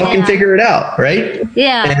 just, you'll fucking figure it out. Right.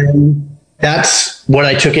 Yeah. And that's what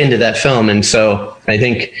I took into that film. And so I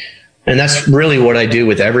think, and that's really what I do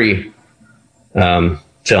with every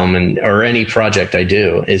film or any project I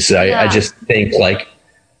do is I just think like,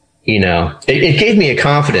 it gave me a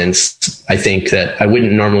confidence, I think, that I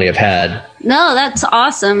wouldn't normally have had. No, that's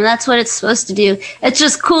awesome. That's what it's supposed to do. It's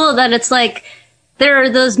just cool that it's like there are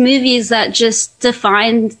those movies that just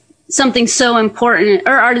define something so important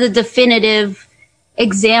or are the definitive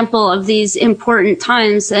example of these important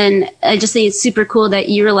times. And I just think it's super cool that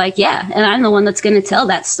you were like, yeah, and I'm the one that's going to tell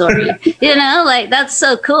that story. Like that's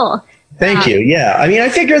so cool. Thank you. Yeah. I mean, I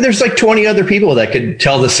figure there's like 20 other people that could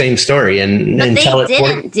tell the same story and tell it. They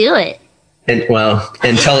didn't do it.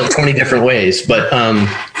 And tell it 20 different ways. But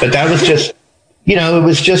that was just, it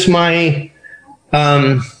was just my,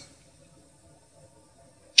 oh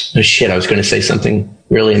shit, I was going to say something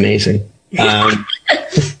really amazing.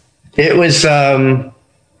 It was,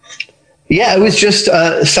 it was just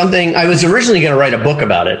something. I was originally going to write a book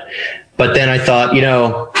about it, but then I thought,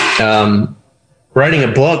 writing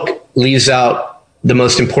a book leaves out the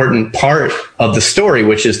most important part of the story,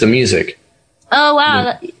 which is the music. Oh,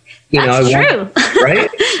 wow. That's true. Right?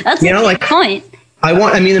 That's a good point.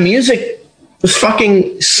 The music was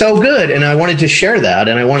fucking so good, and I wanted to share that,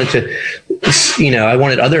 and I wanted to, I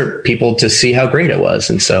wanted other people to see how great it was.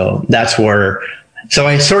 And so that's where,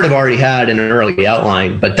 I sort of already had an early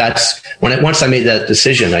outline, but that's once I made that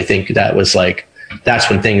decision, I think that was that's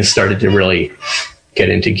when things started to really get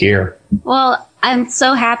into gear. Well, I'm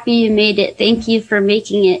so happy you made it. Thank you for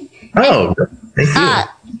making it. Oh, thank you.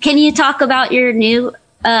 Can you talk about your new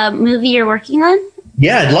movie you're working on?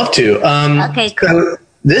 Yeah, I'd love to. Okay, cool. So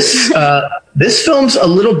this film's a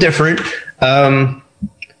little different. So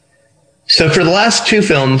for the last two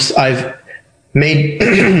films I've made,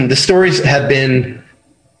 the stories have been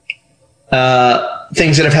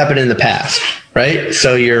things that have happened in the past, right?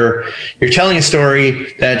 So you're telling a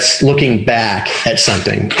story that's looking back at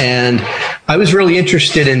something. And I was really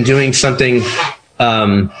interested in doing something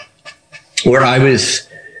where I was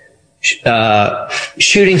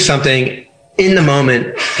shooting something in the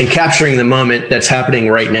moment and capturing the moment that's happening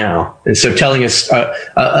right now. And so telling us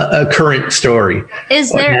a current story.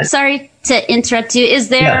 Is there, sorry to interrupt you, is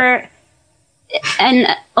there, and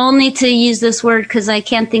only to use this word because I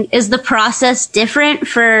can't think, is the process different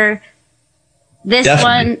for this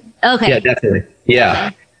one? Okay. Yeah, definitely. Yeah.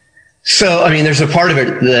 Okay. So, there's a part of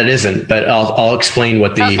it that isn't, but I'll explain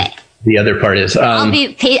what the other part is.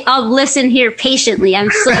 I'll listen here patiently. I'm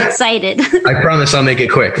so excited. I promise I'll make it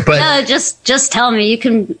quick. But no, just tell me. You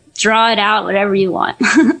can draw it out, whatever you want.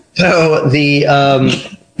 So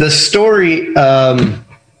the story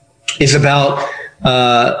is about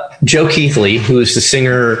Joe Keithley, who is the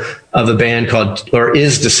singer of a band called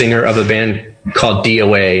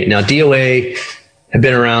DOA. Now, DOA have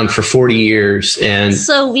been around for 40 years, and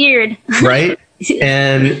so weird, right?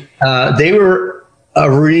 And they were a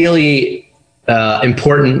really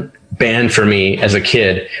important band for me as a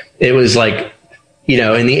kid. It was like,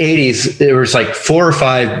 in the 80s, there was like 4 or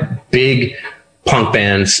 5 big punk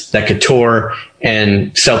bands that could tour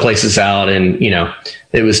and sell places out. And,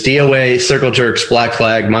 it was DOA, Circle Jerks, Black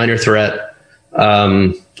Flag, Minor Threat.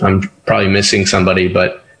 I'm probably missing somebody,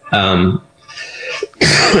 but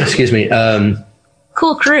excuse me.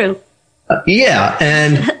 Cool crew. Yeah.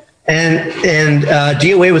 And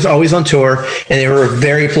DOA was always on tour, and they were a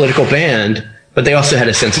very political band, but they also had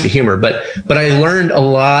a sense of humor. But I learned a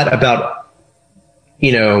lot about,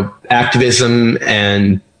 activism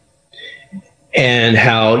and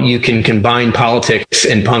how you can combine politics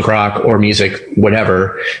and punk rock or music,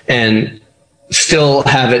 whatever, and still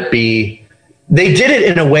have it be, they did it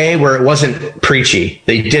in a way where it wasn't preachy.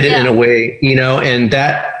 They did it in a way, and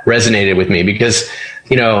that resonated with me because,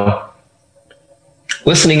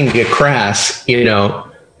 listening to Crass,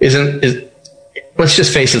 let's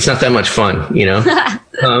just face it, it's not that much fun,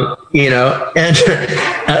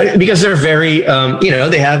 and because they're very,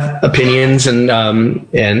 they have opinions and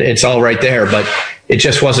it's all right there, but it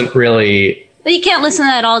just wasn't really. But you can't listen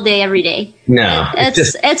to that all day, every day. No,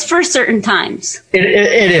 it's for certain times. It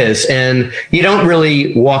is, and you don't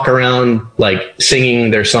really walk around like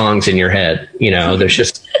singing their songs in your head.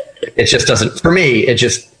 It just doesn't. For me, it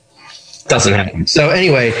just doesn't happen. So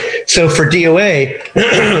anyway, for DOA,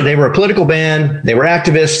 they were a political band, they were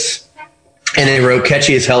activists, and they wrote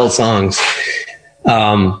catchy as hell songs.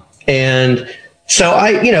 And so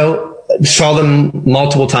I, saw them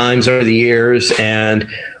multiple times over the years, and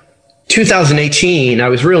 2018, I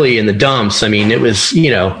was really in the dumps. It was,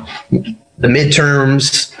 the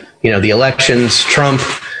midterms, the elections, Trump,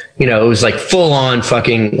 it was like full on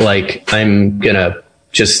fucking, like, I'm gonna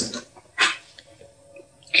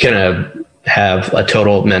have a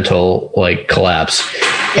total mental like collapse.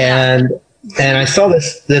 And I saw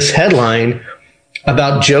this headline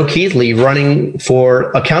about Joe Keithley running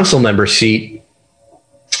for a council member seat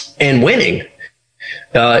and winning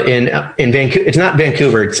in Vancouver. It's not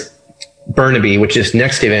Vancouver, it's Burnaby, which is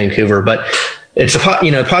next to Vancouver, but it's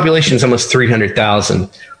the population is almost 300,000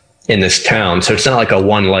 in this town, so it's not like a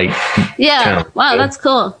one light town. Wow, that's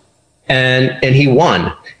cool. And he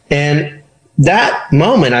won. And that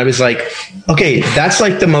moment I was like, okay, that's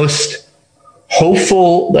like the most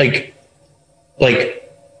hopeful, it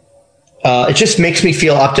just makes me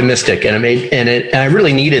feel optimistic, and I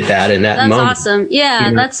really needed that in that moment. That's awesome.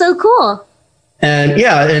 Yeah, that's so cool.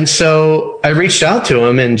 And so I reached out to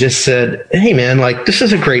him and just said, "Hey man, like this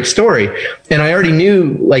is a great story." And I already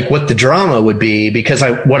knew like what the drama would be, because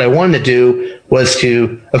what I wanted to do was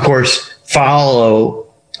to, of course, follow,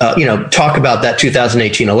 talk about that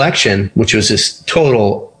 2018 election, which was this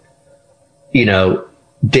total,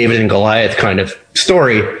 David and Goliath kind of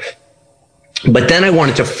story. But then I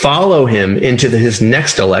wanted to follow him into his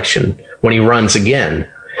next election when he runs again.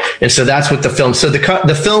 And so that's what the film. So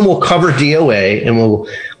the film will cover DOA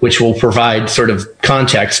which will provide sort of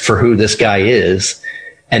context for who this guy is.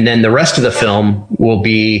 And then the rest of the film will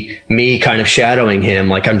be me kind of shadowing him.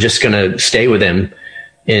 Like I'm just going to stay with him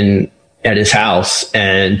at his house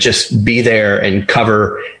and just be there and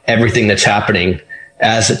cover everything that's happening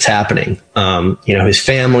as it's happening. His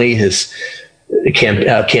family, his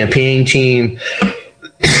campaign team,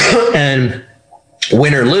 and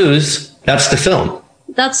win or lose, that's the film.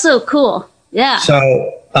 That's so cool. Yeah.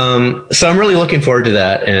 So I'm really looking forward to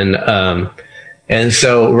that. And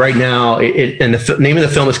so right now the name of the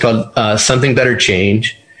film is called Something Better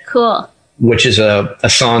Change. Cool. Which is a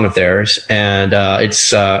song of theirs. And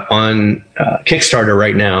it's on Kickstarter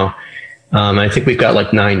right now. I think we've got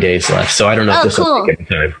like 9 days left. So I don't know if this will take any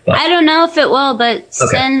time. But. I don't know if it will, but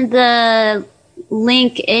send the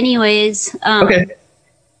link anyways. Okay. I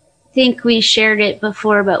think we shared it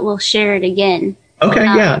before, but we'll share it again. Okay.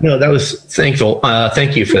 Yeah. No, that was thankful.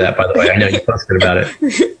 Thank you for that, by the way. I know you posted about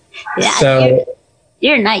it. Yeah. So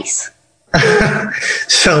you're nice.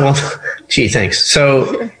 So, gee, thanks.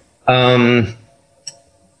 So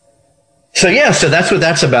that's what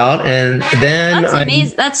that's about. And then that's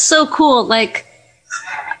amazing. That's so cool. Like,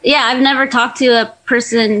 yeah, I've never talked to a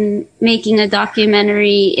person making a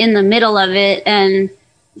documentary in the middle of it, and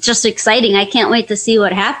it's just exciting. I can't wait to see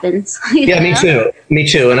what happens. Yeah, me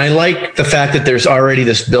too. And I like the fact that there's already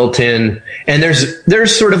this built-in, and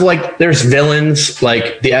there's sort of like, there's villains,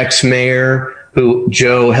 like the ex-mayor who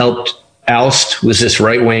Joe helped oust was this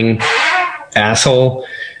right-wing asshole.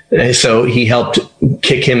 So he helped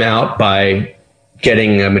kick him out by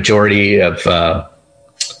getting a majority of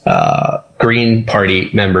Green Party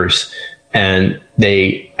members, and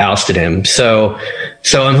they ousted him. So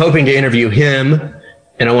I'm hoping to interview him,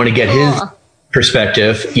 and I want to get his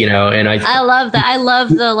perspective, and I love that. I love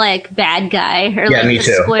the like bad guy, or yeah, like me the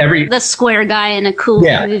too. The square guy in a cool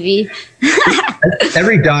movie.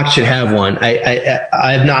 Every doc should have one.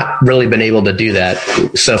 I've not really been able to do that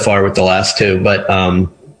so far with the last two, but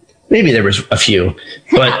maybe there was a few.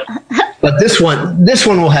 But this one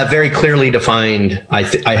will have very clearly defined.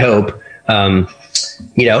 I hope, and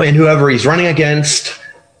whoever he's running against,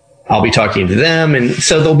 I'll be talking to them. And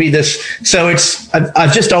so there'll be this. So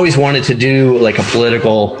I've just always wanted to do like a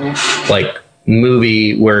political, like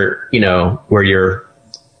movie where you're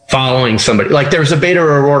following somebody. Like there was a Beto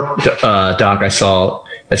O'Rourke doc I saw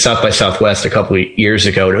at South by Southwest a couple of years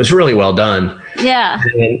ago, and it was really well done. Yeah.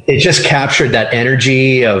 And it just captured that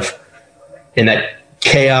energy and that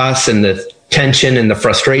chaos and the tension and the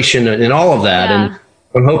frustration and all of that. Yeah. And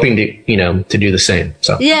I'm hoping to do the same.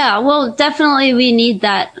 So yeah, well, definitely we need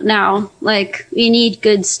that now. Like we need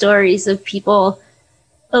good stories of people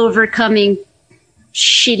overcoming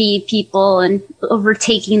shitty people and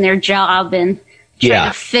overtaking their job and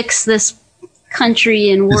trying to fix this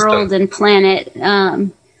country and world and planet.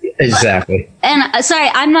 Exactly. And sorry,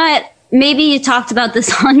 I'm not, maybe you talked about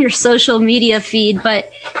this on your social media feed,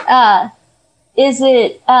 but is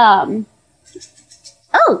it, oh,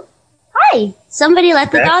 hi. Somebody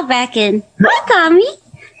let the dog back in. Hi, Tommy.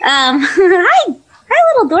 Hi,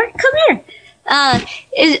 little dork. Come here.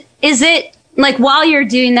 Is it like while you're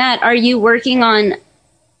doing that, are you working on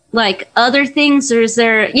like other things, or is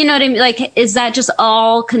there, what I mean? Like, is that just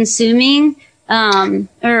all consuming?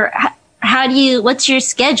 Or how do you, what's your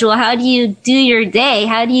schedule? How do you do your day?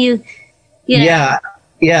 How do you, Yeah,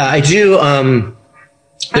 I do.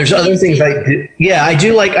 There's other things I do. Yeah, I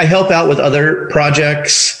do. Like I help out with other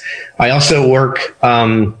projects. I also work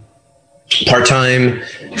part-time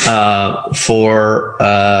for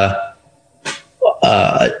a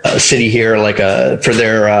city here, like for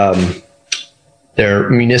their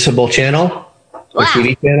municipal channel. the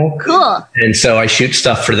TV channel. Cool. And so I shoot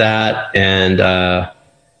stuff for that, and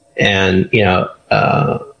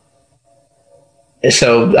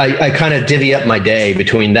so I kind of divvy up my day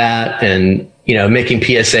between that and, making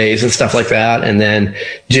PSAs and stuff like that. And then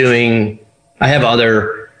I have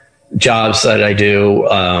other jobs that I do.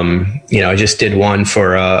 I just did one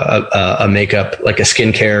for a makeup, like a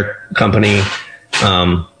skincare company.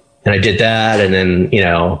 And I did that. And then,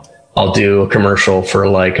 I'll do a commercial for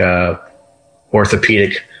like a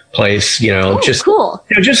orthopedic place, just cool.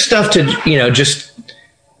 Just stuff to, just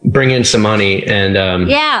bring in some money. And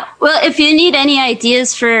well, if you need any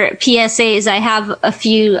ideas for PSAs, I have a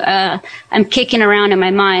few I'm kicking around in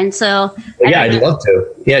my mind. So I'd love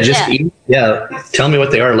to. Tell me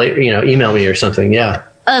what they are later. Email me or something.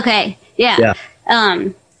 Okay.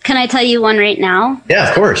 Can I tell you one right now? Yeah,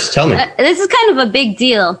 of course. Tell me. This is kind of a big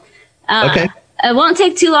deal. Okay. It won't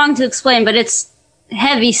take too long to explain, but it's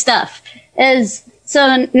heavy stuff.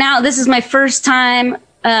 So now this is my first time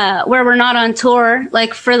where we're not on tour.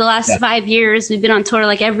 Like for the last 5 years, we've been on tour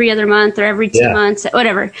like every other month or every 2 months,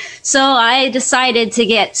 whatever. So I decided to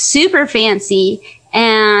get super fancy,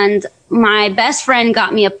 and my best friend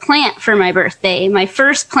got me a plant for my birthday, my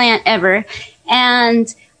first plant ever.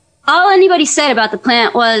 And all anybody said about the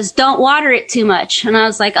plant was, don't water it too much. And I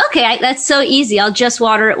was like, okay, that's so easy. I'll just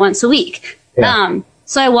water it once a week. Yeah.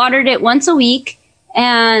 So I watered it once a week,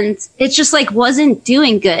 and it just like wasn't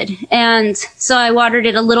doing good. And so I watered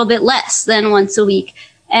it a little bit less than once a week,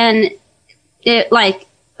 and it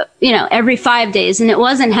every 5 days, and it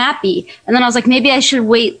wasn't happy. And then I was like, maybe I should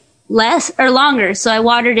wait less or longer. So I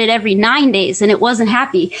watered it every 9 days, and it wasn't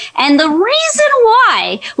happy. And the reason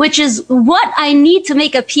why, which is what I need to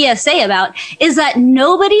make a PSA about, is that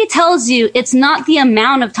nobody tells you it's not the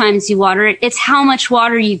amount of times you water it, it's how much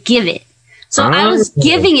water you give it. So I was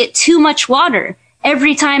giving it too much water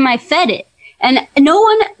every time I fed it. And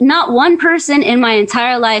not one person in my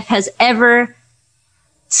entire life has ever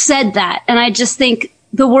said that. And I just think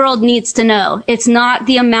the world needs to know it's not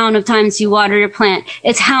the amount of times you water your plant,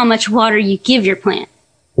 it's how much water you give your plant.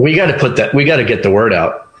 We got to get the word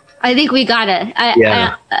out. I think we gotta.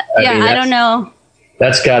 I don't know.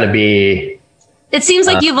 That's got to be. It seems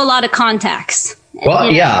like you have a lot of contacts.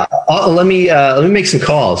 Well, let me make some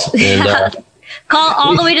calls. And, call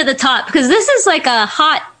all the way to the top, because this is like a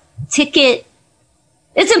hot ticket.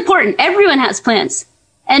 It's important. Everyone has plants,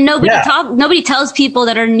 and nobody tells people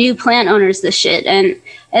that are new plant owners this shit. And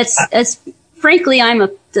it's frankly, I'm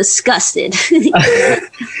disgusted. I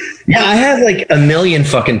have like a million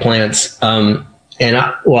fucking plants. My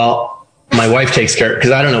wife takes care,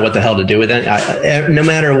 because I don't know what the hell to do with it. No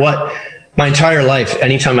matter what. My entire life,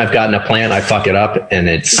 anytime I've gotten a plant, I fuck it up, and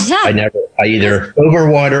I either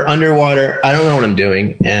overwater, underwater. I don't know what I'm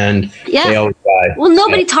doing, and they always die. Well,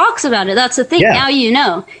 nobody talks about it. That's the thing. Now you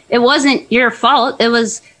know. It wasn't your fault. It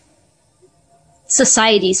was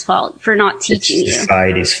society's fault for not teaching you.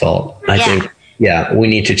 Society's fault. I think. Yeah, we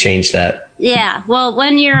need to change that. Yeah. Well,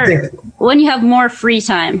 when you have more free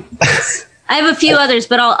time, I have a few others,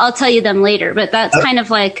 but I'll tell you them later. But that's kind of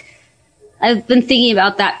like. I've been thinking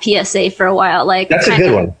about that PSA for a while. Like that's a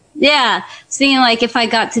good one. Yeah. Thinking like if I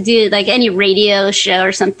got to do like any radio show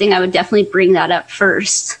or something, I would definitely bring that up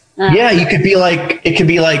first. It could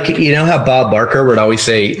be like, how Bob Barker would always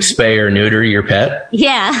say, spay or neuter your pet?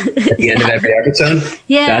 Yeah. At the end of every episode?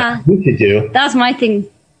 Yeah. That's what you could do. That's my thing.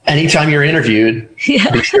 Anytime you're interviewed, be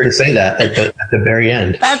sure to say that at the very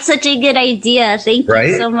end. That's such a good idea. Thank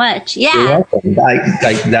you so much. Yeah. You're welcome.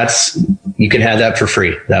 You can have that for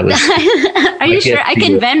free. That was. Are you sure? I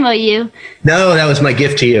can Venmo you. No, that was my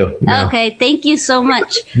gift to you. No. Okay. Thank you so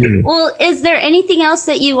much. Well, is there anything else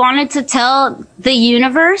that you wanted to tell the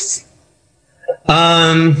universe?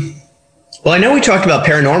 Well, I know we talked about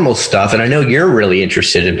paranormal stuff, and I know you're really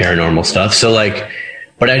interested in paranormal stuff. So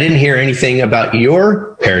but I didn't hear anything about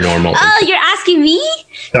your paranormal. Oh, you're asking me?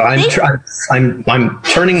 So I'm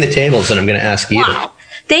turning the tables, and I'm going to ask you. Wow.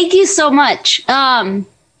 Thank you so much.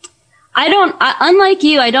 Unlike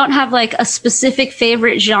you, I don't have like a specific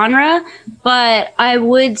favorite genre, but I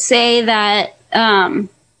would say that,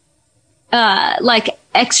 like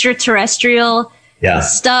extraterrestrial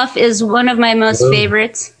stuff is one of my most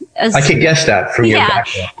favorites. I could guess that from your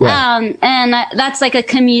background. And that's like a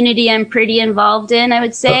community I'm pretty involved in, I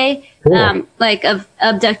would say. Cool. Like of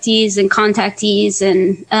abductees and contactees,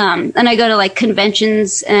 and I go to like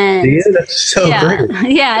conventions and. Yeah, that's so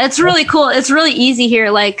great. Yeah, it's really cool. It's really easy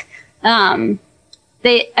here. Like, now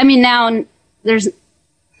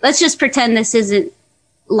let's just pretend this isn't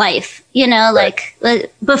life, like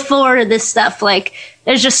before this stuff, like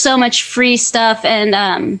there's just so much free stuff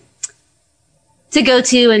and, to go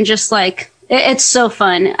to, and just like, it's so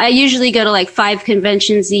fun. I usually go to like 5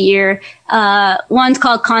 conventions a year. One's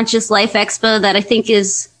called Conscious Life Expo that I think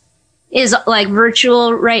is like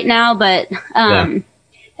virtual right now, but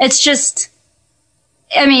it's just,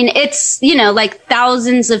 I mean, it's, you know, like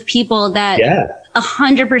thousands of people that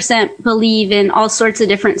 100% believe in all sorts of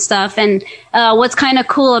different stuff. And what's kind of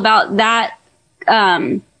cool about that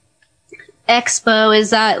expo is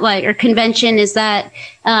that, like, or convention, is that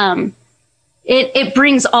it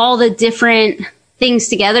brings all the different things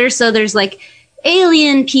together. So there's like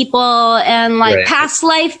alien people and like past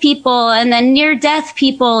life people and then near death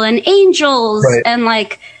people and angels and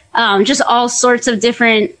like just all sorts of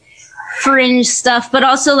different fringe stuff. But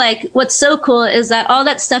also, like, what's so cool is that all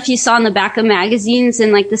that stuff you saw in the back of magazines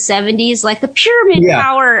in like the 70s, like the pyramid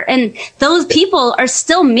power, and those people are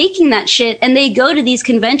still making that shit, and they go to these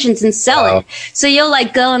conventions and sell it. So you'll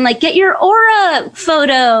like go and like get your aura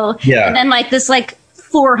photo, and then like this like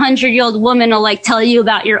 400-year-old woman will like tell you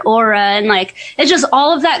about your aura, and like it's just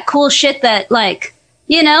all of that cool shit that, like,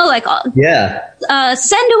 you know, like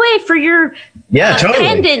send away for your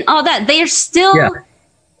pendant, all that.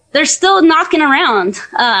 They're still knocking around.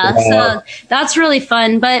 So that's really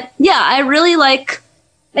fun. But yeah,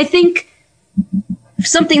 I think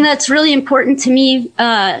something that's really important to me,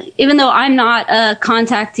 even though I'm not a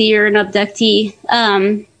contactee or an abductee,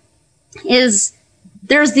 is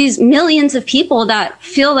there's these millions of people that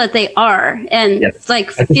feel that they are, and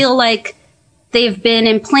like feel like they've been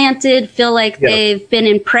implanted, feel like they've been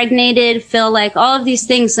impregnated, feel like all of these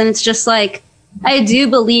things. And it's just like, I do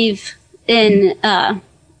believe in,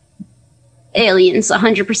 aliens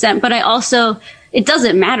 100%, but I also, it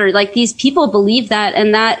doesn't matter. Like, these people believe that,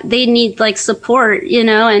 and that they need like support, you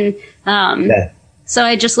know, and, so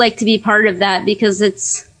I just like to be part of that, because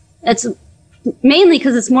it's mainly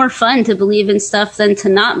because it's more fun to believe in stuff than to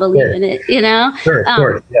not believe in it, you know?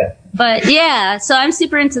 But yeah, so I'm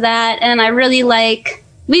super into that, and I really like,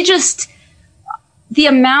 the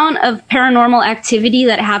amount of paranormal activity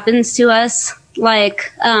that happens to us,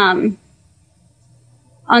 like, on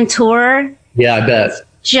tour. Yeah, I bet.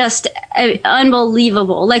 Just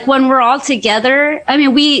unbelievable. Like, when we're all together, I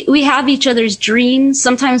mean, we have each other's dreams.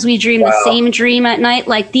 Sometimes we dream the same dream at night,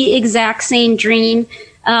 like the exact same dream.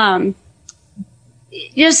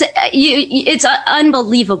 It's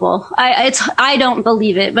unbelievable. I don't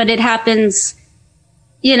believe it, but it happens,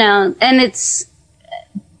 you know, and it's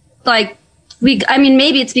like,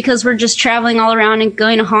 maybe it's because we're just traveling all around and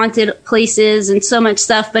going to haunted places and so much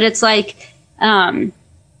stuff, but it's like,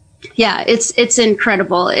 it's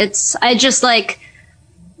incredible. I just like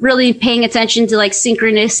really paying attention to like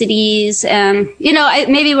synchronicities, and, you know,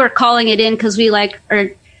 maybe we're calling it in because we like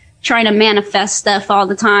are trying to manifest stuff all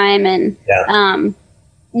the time, and,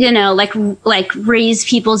 you know, like raise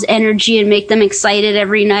people's energy and make them excited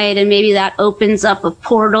every night. And maybe that opens up a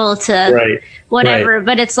portal to whatever.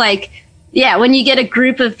 But it's like, yeah, when you get a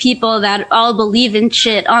group of people that all believe in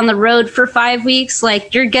shit on the road for 5 weeks,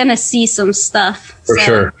 like, you're gonna see some stuff. For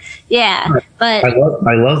sure. Yeah. But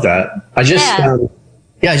I love that. I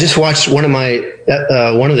just watched one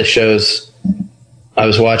of the shows I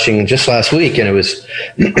was watching just last week, and it was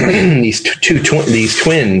these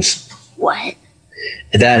twins. What?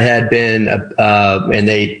 That had been, and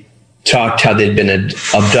they talked how they'd been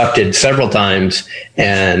abducted several times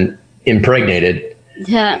and impregnated.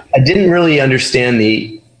 Yeah. I didn't really understand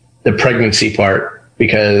the pregnancy part,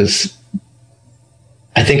 because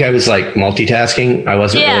I think I was like multitasking. I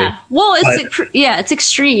wasn't really. Well, it's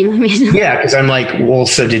extreme. I mean, because I'm like, well,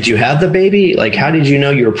 so did you have the baby? Like, how did you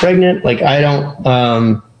know you were pregnant? Like, I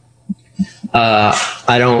didn't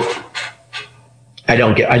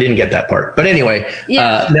get that part. But anyway,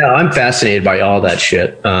 no, I'm fascinated by all that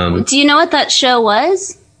shit. Do you know what that show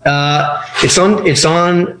was? It's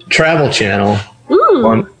on Travel Channel.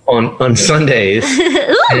 Ooh. On Sundays.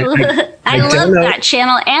 Ooh. I love that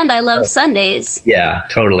channel, and I love Sundays. Yeah,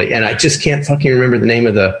 totally. And I just can't fucking remember the name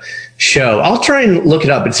of the show. I'll try and look it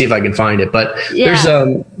up and see if I can find it. But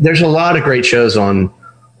there's a lot of great shows on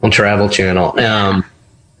Travel Channel. And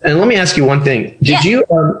let me ask you one thing. Did you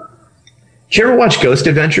ever watch Ghost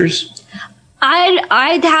Adventures?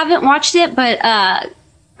 I haven't watched it, but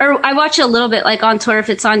or I watch it a little bit, like on tour if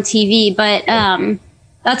it's on TV. But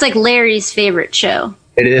that's like Larry's favorite show.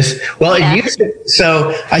 It is. Well, it used to.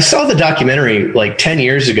 So I saw the documentary like 10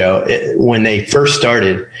 years ago when they first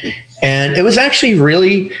started, and it was actually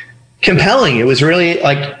really compelling. It was really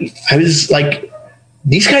like, I was like,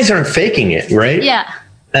 these guys aren't faking it, right? Yeah.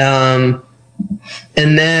 And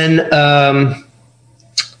then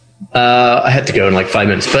I had to go in like 5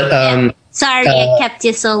 minutes, but sorry I kept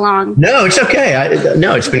you so long. No, it's okay.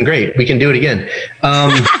 No, it's been great. We can do it again.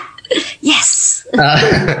 Yes.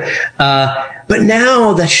 But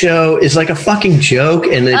now the show is like a fucking joke,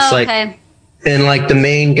 and it's and like the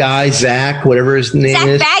main guy, Zach, whatever his name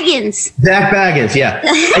is. Zach Baggins, yeah.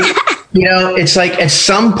 It's like at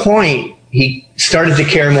some point he started to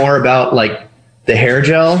care more about like the hair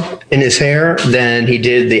gel in his hair than he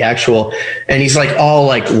did the actual, and he's like all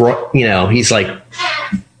like, he's like,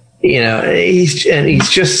 he's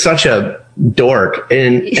just such a dork,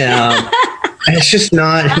 and it's just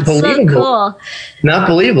not believable. So cool. Not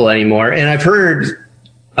believable anymore. And I've heard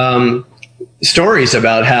stories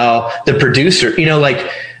about how the producer,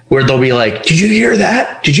 like where they'll be like, "Did you hear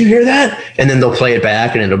that? Did you hear that?" And then they'll play it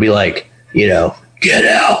back, and it'll be like, "Get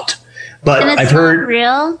out." But and it's I've heard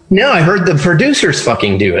real. No, I heard the producers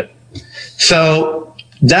fucking do it. So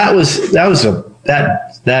that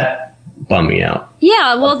bummed me out.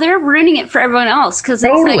 Yeah, well, they're ruining it for everyone else because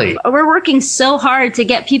totally. It's like we're working so hard to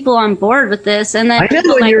get people on board with this, and then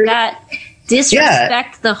people like that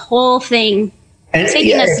disrespect the whole thing. And it's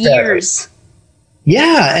taking us years.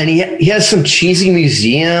 Yeah, and he has some cheesy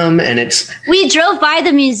museum, and we drove by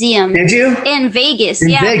the museum. Did you? In Vegas.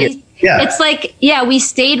 Vegas. Yeah. It's like, we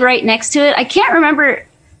stayed right next to it. I can't remember. I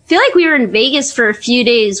feel like we were in Vegas for a few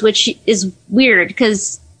days, which is weird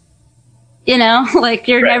because, like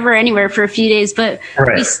you're never anywhere for a few days, but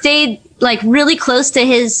we stayed like really close to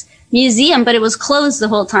his museum, but it was closed the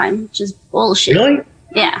whole time, which is bullshit. Really?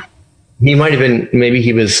 Yeah. He might have been, maybe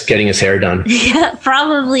he was getting his hair done. Yeah,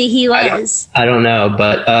 probably he was. I don't know,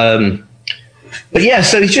 but yeah,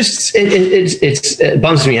 so he's just, it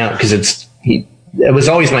bums me out because it was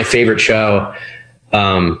always my favorite show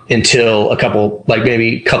until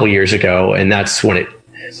maybe a couple years ago. And that's when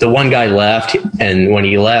the one guy left. And when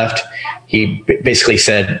he left, he basically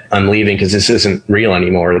said, "I'm leaving because this isn't real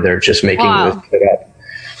anymore. They're just making this shit up."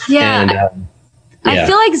 Yeah. And, I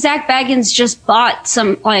feel like Zach Baggins just bought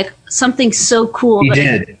something so cool. He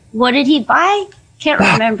did. What did he buy? Can't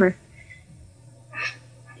remember.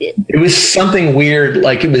 It was something weird.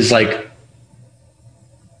 Like it was like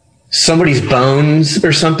somebody's bones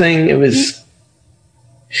or something. It was.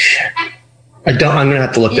 I'm gonna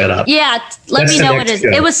have to look that up. Yeah, let me know what it is.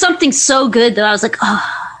 It was something so good that I was like,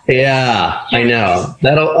 oh. Yeah, I know.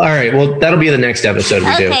 All right. Well, that'll be the next episode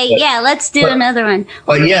we do. Okay, let's do another one.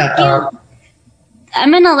 But yeah,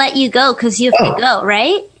 I'm gonna let you go because you have to go,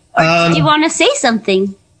 right? Or do you want to say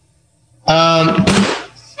something? No,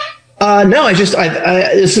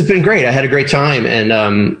 this has been great. I had a great time, and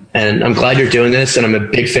I'm glad you're doing this, and I'm a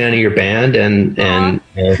big fan of your band, and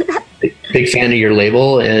big fan of your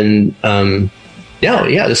label, and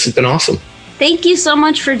this has been awesome. Thank you so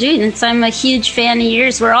much for doing this. I'm a huge fan of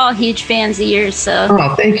yours. We're all huge fans of yours. So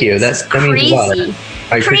thank you. That means a lot.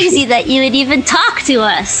 Crazy that you would even talk to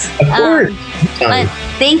us. Of course. But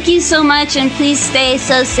thank you so much, and please stay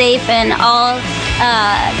so safe, and I'll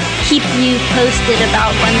keep you posted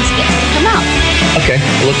about when this gets to come out. Okay,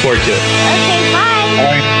 I look forward to it. Okay, bye. All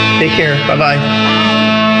right, take care. Bye-bye.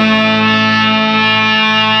 Bye.